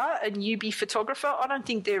you are a newbie photographer, I don't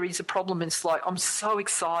think there is a problem. It's like, I'm so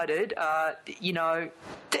excited.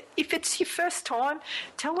 If it's your first time,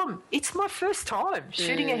 tell them it's my first time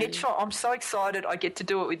shooting a headshot. I'm so excited. I get to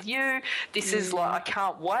do it with you. This is like, I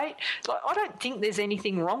can't wait. Like, I don't think there's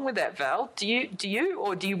anything wrong with that, Val. Do you,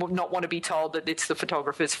 or do you not want to be told that it's the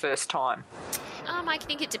photographer's first time? I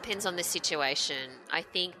think it depends on the situation. I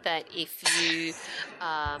think that if you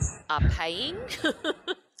are paying,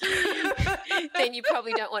 then you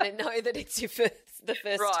probably don't want to know that it's the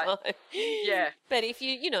first time. Yeah. But if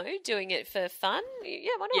you doing it for fun,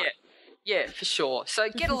 why not? Yeah, for sure. So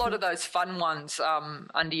get a lot of those fun ones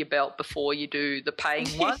under your belt before you do the paying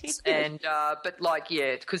ones,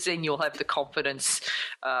 because then you'll have the confidence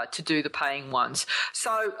to do the paying ones.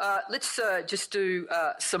 So let's just do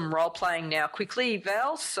some role playing now quickly,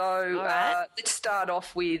 Val. So let's start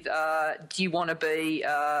off with: do you want to be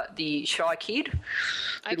the shy kid?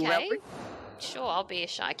 Okay, sure, I'll be a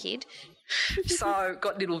shy kid. So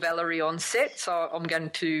got little Valerie on set, so I'm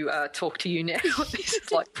going to talk to you now. This is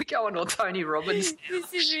like we're going on Tony Robbins.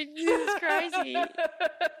 This is crazy.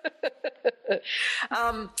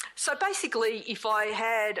 So basically, if I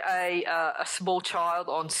had a small child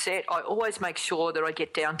on set, I always make sure that I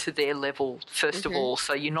get down to their level first of all,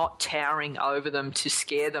 so you're not towering over them to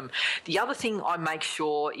scare them. The other thing I make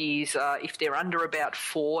sure is if they're under about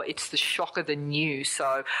 4, it's the shock of the new.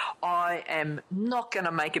 So I am not going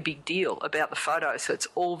to make a big deal about the photo, so it's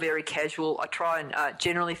all very casual. I try and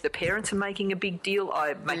generally, if the parents are making a big deal,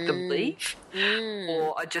 I make them leave,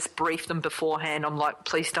 or I just brief them beforehand. I'm like,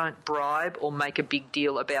 please don't bribe or make a big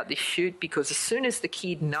deal about this shoot, because as soon as the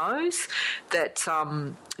kid knows that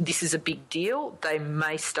this is a big deal, they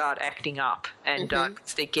may start acting up, and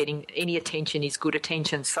because they're getting any attention is good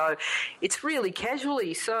attention. So it's really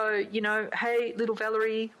casually. So, hey, little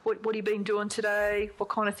Valerie, what have you been doing today? What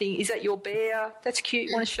kind of thing? Is that your bear? That's cute.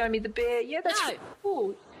 You want to show me the bear? Yeah, that's cool.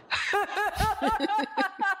 Leave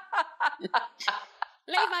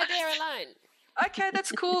my bear alone. Okay,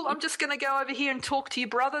 that's cool. I'm just going to go over here and talk to your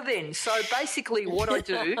brother then. So basically what I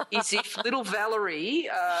do is if little Valerie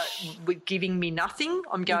were giving me nothing,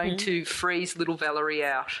 I'm going to freeze little Valerie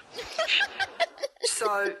out.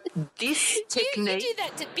 So this technique... You do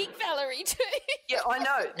that to big Valerie too. Yeah, I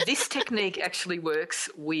know. This technique actually works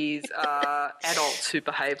with adults who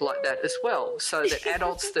behave like that as well. So the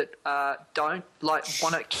adults that don't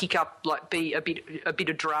want to kick up, be a bit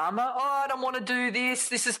of drama. Oh, I don't want to do this.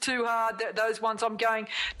 This is too hard. Those ones I'm going,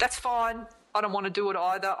 that's fine. I don't want to do it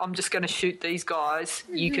either. I'm just going to shoot these guys.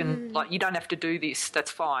 You can, you don't have to do this.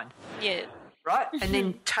 That's fine. Yeah. Right? And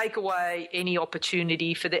then take away any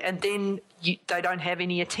opportunity for that, and then they don't have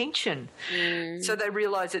any attention. So they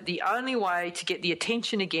realise that the only way to get the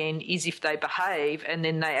attention again is if they behave, and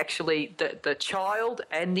then they actually, the child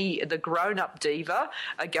and the grown-up diva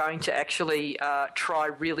are going to actually try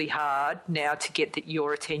really hard now to get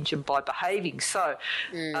your attention by behaving. So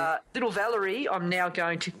little Valerie, I'm now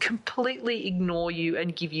going to completely ignore you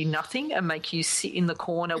and give you nothing and make you sit in the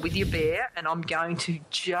corner with your bear, and I'm going to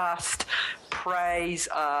just praise,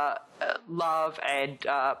 love and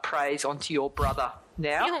praise onto your brother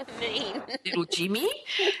now. You're mean. Little Jimmy.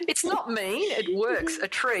 It's not mean. It works a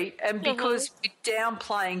treat. And because you're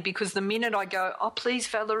downplaying, because the minute I go, oh, please,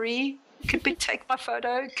 Valerie, could we take my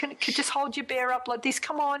photo? Could just hold your bear up like this?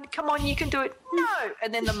 Come on, you can do it. No.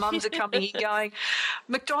 And then the mums are coming in going,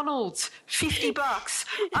 McDonald's, $50,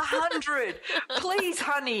 $100, please,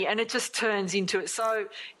 honey. And it just turns into it. So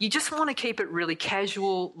you just want to keep it really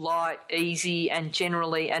casual, light, easy, and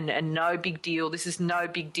generally, and no big deal. This is no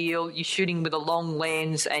big deal. You're shooting with a long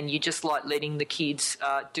lens, and you just like letting the kids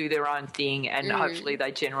do their own thing, and hopefully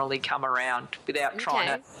they generally come around without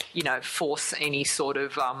trying to, force any sort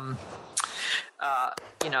of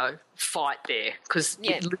fight there, because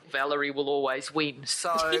little Valerie will always win. So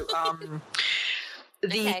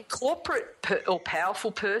the corporate or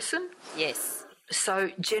powerful person. Yes. So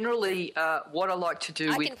generally what I like to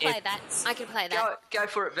do I can play that. Go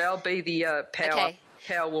for it, Val. Be the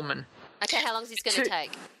power woman. Okay, how long is this going to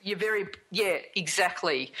take?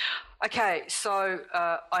 Exactly. Okay, so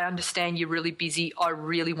I understand you're really busy. I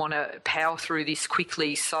really want to power through this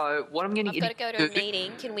quickly. So what I'm going to... I've got to go to a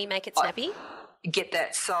meeting. Can we make it snappy? Get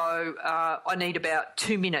that. So I need about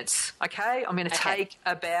 2 minutes, okay? I'm going to take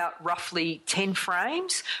about roughly 10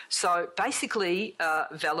 frames. So basically,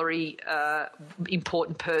 Valerie,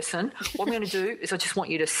 important person, what I'm going to do is I just want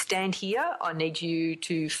you to stand here. I need you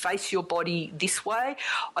to face your body this way.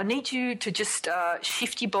 I need you to just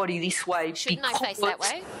shift your body this way. Shouldn't I face that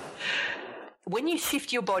way? when you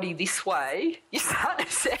shift your body this way, you start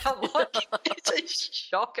to sound like it's a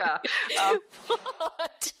shocker.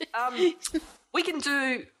 What?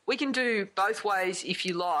 We can do both ways if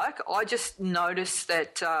you like. I just noticed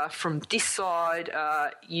that from this side,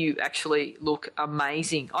 you actually look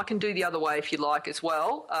amazing. I can do the other way if you like as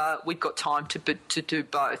well. We've got time to do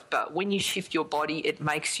both. But when you shift your body, it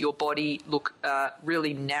makes your body look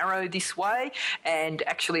really narrow this way. And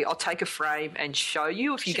actually, I'll take a frame and show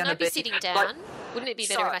you if you're going to be sitting down. Wouldn't it be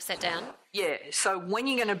better if I sat down? Yeah, so when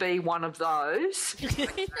you're going to be one of those,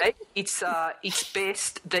 okay, it's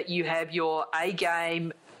best that you have your A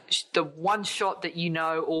game, the one shot that you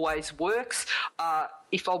know always works.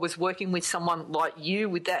 If I was working with someone like you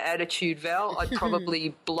with that attitude, Val, I'd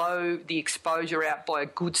probably blow the exposure out by a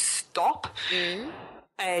good stop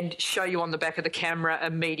and show you on the back of the camera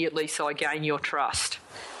immediately so I gain your trust.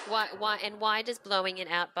 Why does blowing it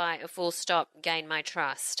out by a full stop gain my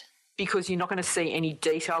trust? Because you're not going to see any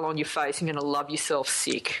detail on your face. You're going to love yourself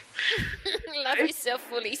sick. Love yourself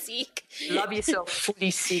fully sick. Love yourself fully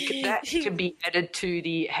sick. That can be added to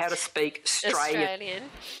the How to Speak Australian.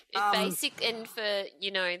 Basic, and for,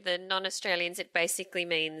 the non-Australians, it basically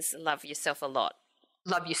means love yourself a lot.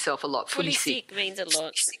 Love yourself a lot. Fully sick means a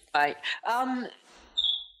lot. Sick, mate.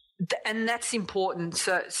 And that's important.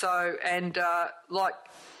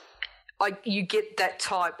 You get that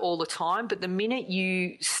type all the time, but the minute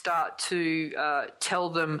you start to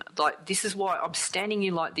tell them, like, this is why I'm standing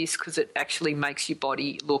you like this, because it actually makes your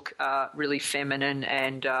body look really feminine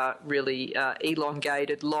and really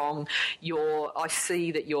elongated, long. I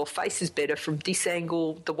see that your face is better from this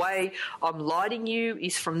angle. The way I'm lighting you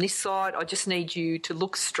is from this side. I just need you to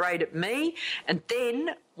look straight at me, and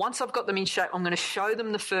then once I've got them in shape, I'm going to show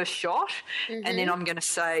them the first shot, and then I'm going to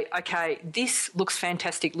say, okay, this looks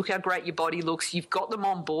fantastic. Look how great your body looks. You've got them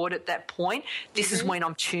on board at that point. This is when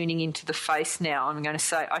I'm tuning into the face now. I'm going to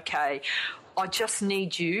say, okay, I just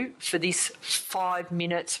need you for this 5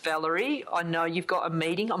 minutes, Valerie. I know you've got a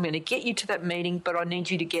meeting. I'm going to get you to that meeting, but I need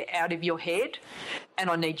you to get out of your head, and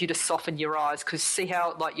I need you to soften your eyes, because see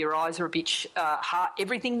how your eyes are a bit hard.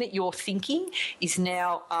 Everything that you're thinking is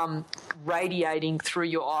now radiating through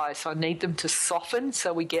your eyes. So I need them to soften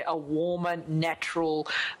so we get a warmer, natural,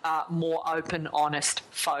 more open, honest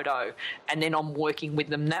photo. And then I'm working with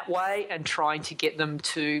them that way and trying to get them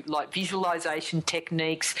to visualization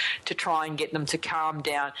techniques to try and get them to calm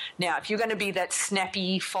down. Now, if you're going to be that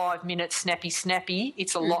snappy 5 minutes, snappy,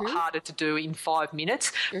 it's a lot harder to do in 5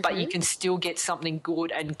 minutes, but you can still get something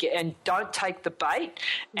good and don't take the bait.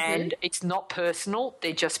 And it's not personal.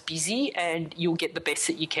 They're just busy, and you'll get the best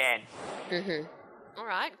that you can. All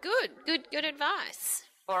right, good advice.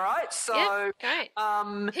 All right, so great.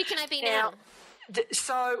 Who can I be now?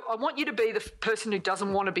 So I want you to be the person who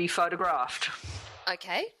doesn't want to be photographed.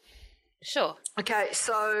 Okay. Sure. Okay,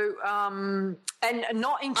 so and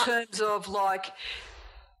not in terms of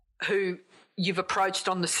who you've approached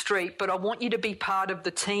on the street, but I want you to be part of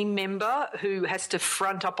the team member who has to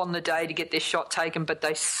front up on the day to get their shot taken, but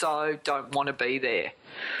they so don't want to be there.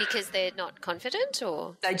 Because they're not confident,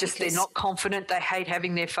 or? They're not confident. They hate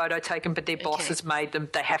having their photo taken, but their boss has made them.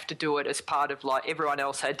 They have to do it as part of everyone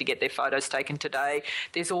else had to get their photos taken today.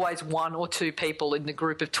 There's always 1 or 2 people in the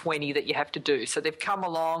group of 20 that you have to do. So they've come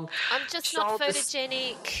along. I'm just not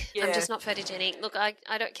photogenic. Yeah. I'm just not photogenic. Look, I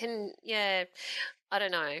don't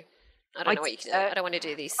know. I don't know what you can do. I don't want to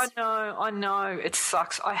do this. I know. It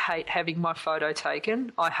sucks. I hate having my photo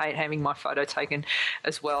taken.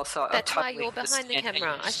 As well. So that's why you're behind the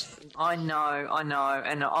camera. I know.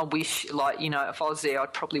 And I wish, if I was there,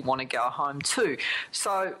 I'd probably want to go home too.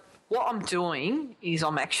 So what I'm doing is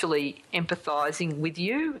I'm actually empathising with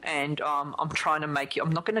you, and I'm trying to make you –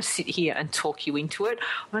 I'm not going to sit here and talk you into it.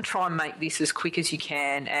 I'm going to try and make this as quick as you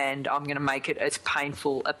can, and I'm going to make it as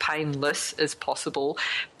painless as possible.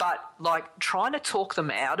 But, trying to talk them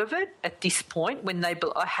out of it at this point when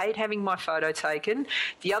I hate having my photo taken.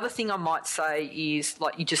 The other thing I might say is,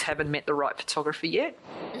 you just haven't met the right photographer yet.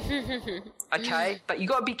 Okay? But you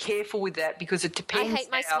got to be careful with that, because it depends. I hate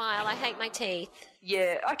my smile. I hate my teeth.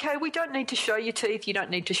 Yeah, okay, we don't need to show your teeth. You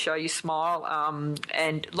don't need to show your smile.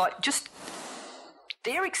 And,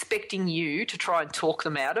 they're expecting you to try and talk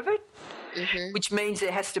them out of it, which means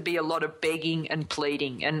there has to be a lot of begging and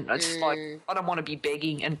pleading. And it's I don't want to be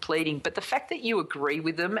begging and pleading. But the fact that you agree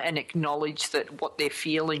with them and acknowledge that what they're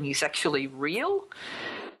feeling is actually real,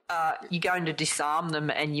 you're going to disarm them,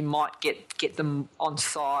 and you might get them on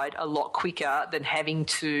side a lot quicker than having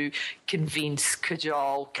to convince,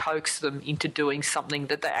 cajole, coax them into doing something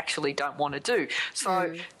that they actually don't want to do.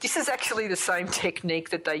 So this is actually the same technique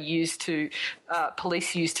that they use to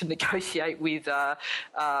police use to negotiate with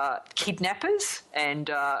kidnappers and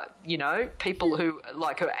people who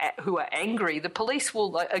are angry. The police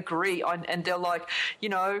will agree on, and they're like,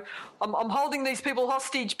 I'm holding these people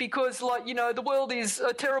hostage because the world is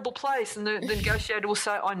a terrible place, and the negotiator will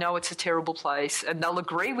say, I know it's a terrible place, and they'll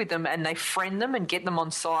agree with them, and they friend them and get them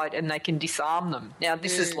on side, and they can disarm them. Now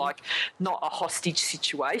this is not a hostage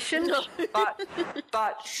situation,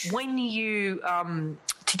 but when you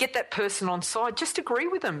to get that person on side, just agree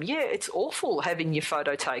with them. Yeah, it's awful having your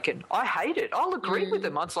photo taken. I hate it. I'll agree with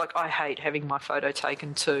them. I was like, I hate having my photo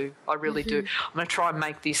taken too. I really do. I'm going to try and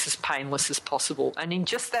make this as painless as possible. And in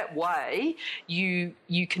just that way, you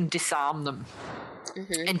can disarm them.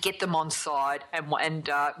 And get them on side, and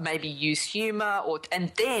maybe use humour,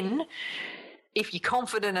 and then, if you're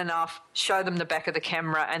confident enough, show them the back of the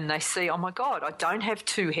camera and they see, oh, my God, I don't have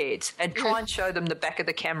two heads, and try and show them the back of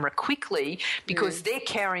the camera quickly, because they're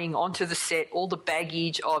carrying onto the set all the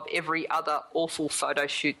baggage of every other awful photo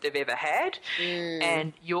shoot they've ever had,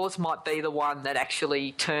 and yours might be the one that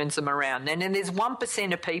actually turns them around. And then there's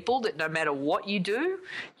 1% of people that no matter what you do,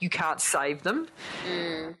 you can't save them,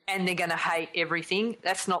 and they're going to hate everything.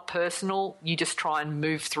 That's not personal. You just try and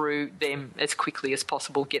move through them as quickly as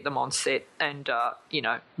possible, get them on set, and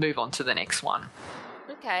move on to the next one.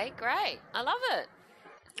 Okay, great. I love it.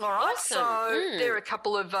 All right, awesome. So there are a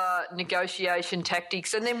couple of negotiation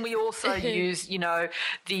tactics, and then we also use,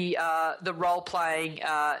 the role playing,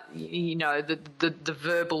 the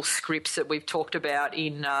verbal scripts that we've talked about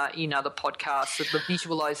in other podcasts, of the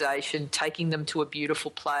visualization, taking them to a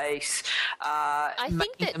beautiful place. I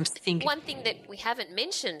think that one thing that we haven't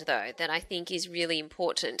mentioned, though, that I think is really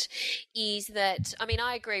important is that,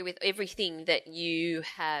 I agree with everything that you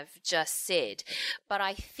have just said, but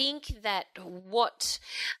I think that what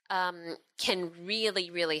can really,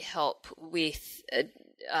 really help with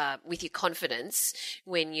your confidence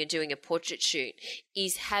when you're doing a portrait shoot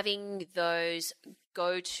is having those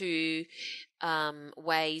go-to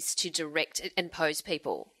ways to direct and pose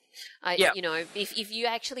people. If you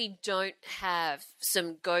actually don't have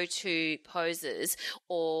some go-to poses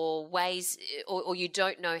or ways, or you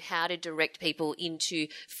don't know how to direct people into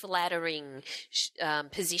flattering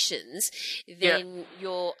positions, then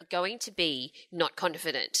you're going to be not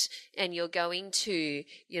confident, and you're going to,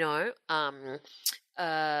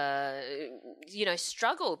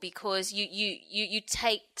 struggle because you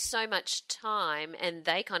take so much time, and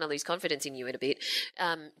they kind of lose confidence in you in a bit,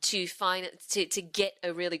 to get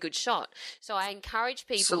a really good shot. So I encourage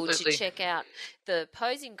people to check out the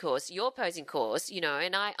posing course, your posing course,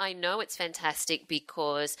 and I know it's fantastic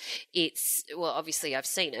because it's, well, obviously I've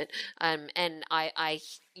seen it, and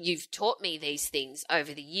you've taught me these things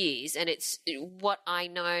over the years, and it's what I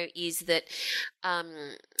know is that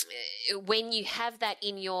when you have that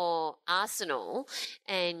in your arsenal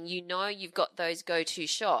and you've got those go-to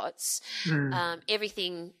shots,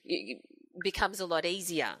 everything becomes a lot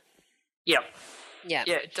easier. Yep. Yeah,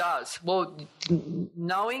 it does. Well,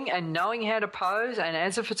 knowing how to pose, and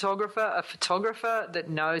as a photographer that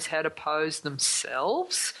knows how to pose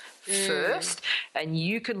themselves first, and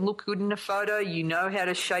you can look good in a photo, you know how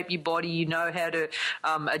to shape your body, you know how to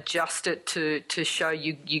adjust it to show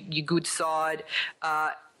your good side,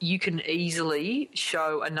 you can easily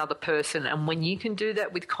show another person. And when you can do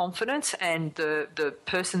that with confidence, and the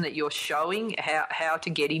person that you're showing how to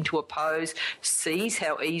get into a pose sees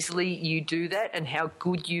how easily you do that and how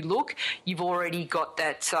good you look, you've already got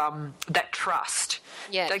that trust.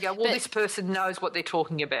 Yeah. They go, well, this person knows what they're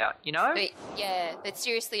talking about, But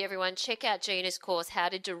seriously, everyone, check out Gina's course, How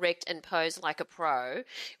to Direct and Pose Like a Pro,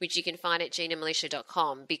 which you can find at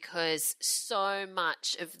ginamilicia.com, because so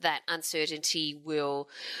much of that uncertainty will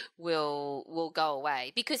go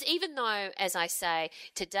away. Because even though, as I say,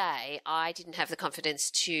 today I didn't have the confidence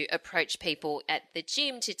to approach people at the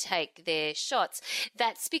gym to take their shots,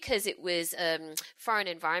 that's because it was a foreign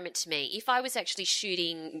environment to me. If I was actually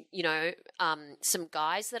shooting, some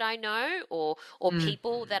guys that I know or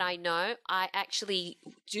people that I know, I actually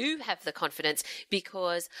do have the confidence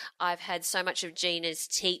because I've had so much of Gina's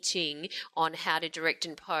teaching on how to direct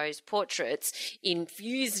and pose portraits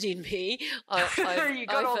infused in me. You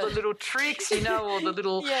got all the little tricks, all the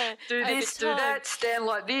little do this, do that, stand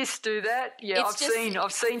like this, do that. Yeah,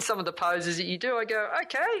 I've seen some of the poses that you do. I go,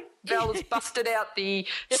 okay, Val has busted out the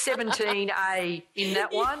 17A in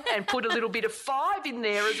that one and put a little bit of 5 in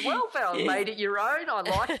there as well, Val. Made it your own. own. I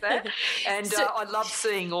like that. And I love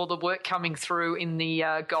seeing all the work coming through in the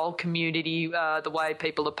gold community, the way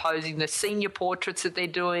people are posing the senior portraits that they're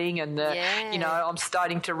doing, and I'm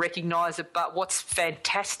starting to recognise it. But what's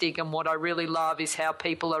fantastic and what I really love is how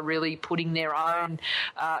people are really putting their own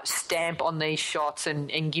stamp on these shots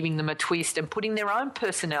and giving them a twist and putting their own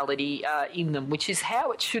personality in them, which is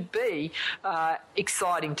how it should be.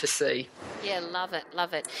 Exciting to see. Yeah, love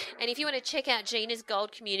it. And if you want to check out Gina's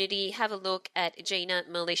gold community, have a look at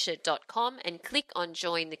GinaMilitia.com and click on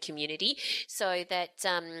join the community so that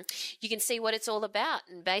you can see what it's all about.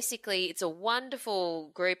 And basically, it's a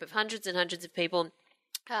wonderful group of hundreds and hundreds of people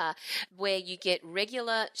where you get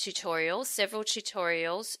regular tutorials, several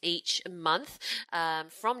tutorials each month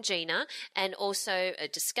from Gina, and also a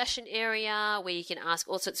discussion area where you can ask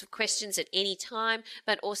all sorts of questions at any time,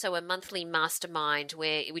 but also a monthly mastermind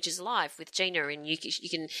which is live with Gina, and you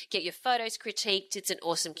can get your photos critiqued. It's an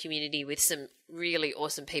awesome community with some really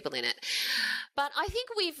awesome people in it. But I think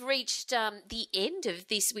we've reached the end of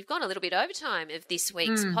this. We've gone a little bit overtime of this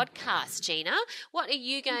week's podcast, Gina. What are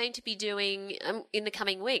you going to be doing in the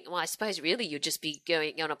coming week? Well, I suppose really you'll just be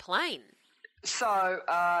going on a plane. So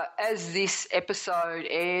as this episode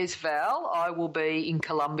airs, Val, I will be in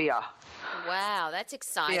Colombia. Wow, that's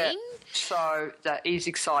exciting. Yeah, so that is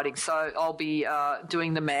exciting. So I'll be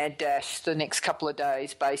doing the Mad Dash the next couple of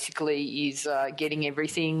days. Basically is getting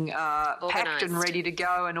everything packed and ready to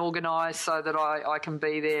go and organised so that I can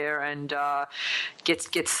be there and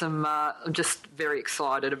get some I'm just very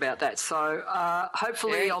excited about that. So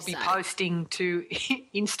hopefully I'll be posting to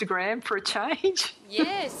Instagram for a change.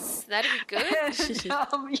 Yes, that'd be good.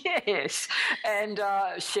 And, yes, and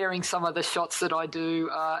sharing some of the shots that I do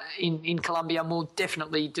in Colombia, and we'll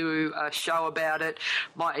definitely do a show about it.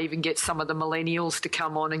 Might even get some of the millennials to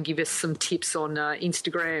come on and give us some tips on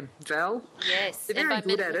Instagram, Val. Yes. They're very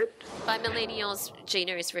good at it. By millennials,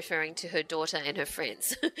 Gina is referring to her daughter and her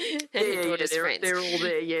friends. Her daughter's friends. They're all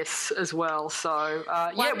there, yes, as well. So,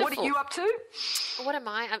 what are you up to? What am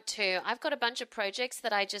I up to? I've got a bunch of projects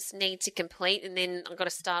that I just need to complete, and then I've got to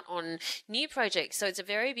start on new projects. So it's a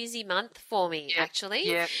very busy month for me, actually.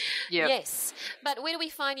 Yeah. Yes. But where do we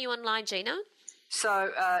find you online, Gina?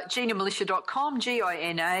 So GinaMilitia.com,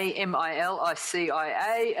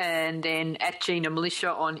 GinaMilicia, and then at Gina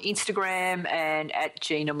Militia on Instagram and at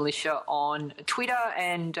Gina Militia on Twitter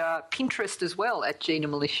and Pinterest as well at Gina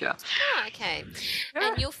Militia. Oh, okay. Yeah.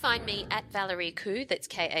 And you'll find me at Valerie Khoo, that's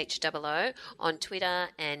KHOO, on Twitter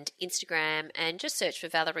and Instagram, and just search for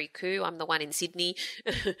Valerie Khoo. I'm the one in Sydney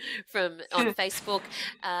on Facebook.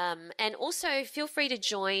 And also feel free to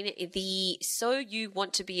join the So You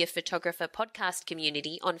Want to Be a Photographer podcast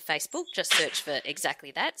community on Facebook. Just search for exactly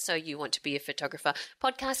that. So You Want to Be a Photographer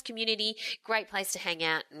podcast community. Great place to hang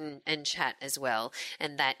out and chat as well.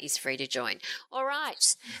 And that is free to join. All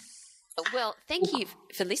right. Well, thank you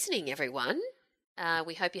for listening, everyone.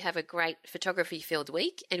 We hope you have a great photography-filled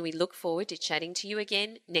week, and we look forward to chatting to you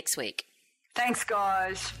again next week. Thanks,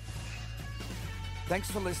 guys. Thanks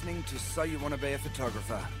for listening to So You Want to Be a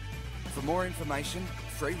Photographer. For more information,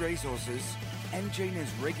 free resources, and Gina's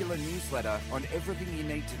regular newsletter on everything you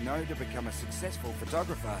need to know to become a successful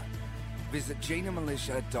photographer, visit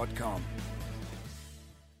GinaMilitia.com.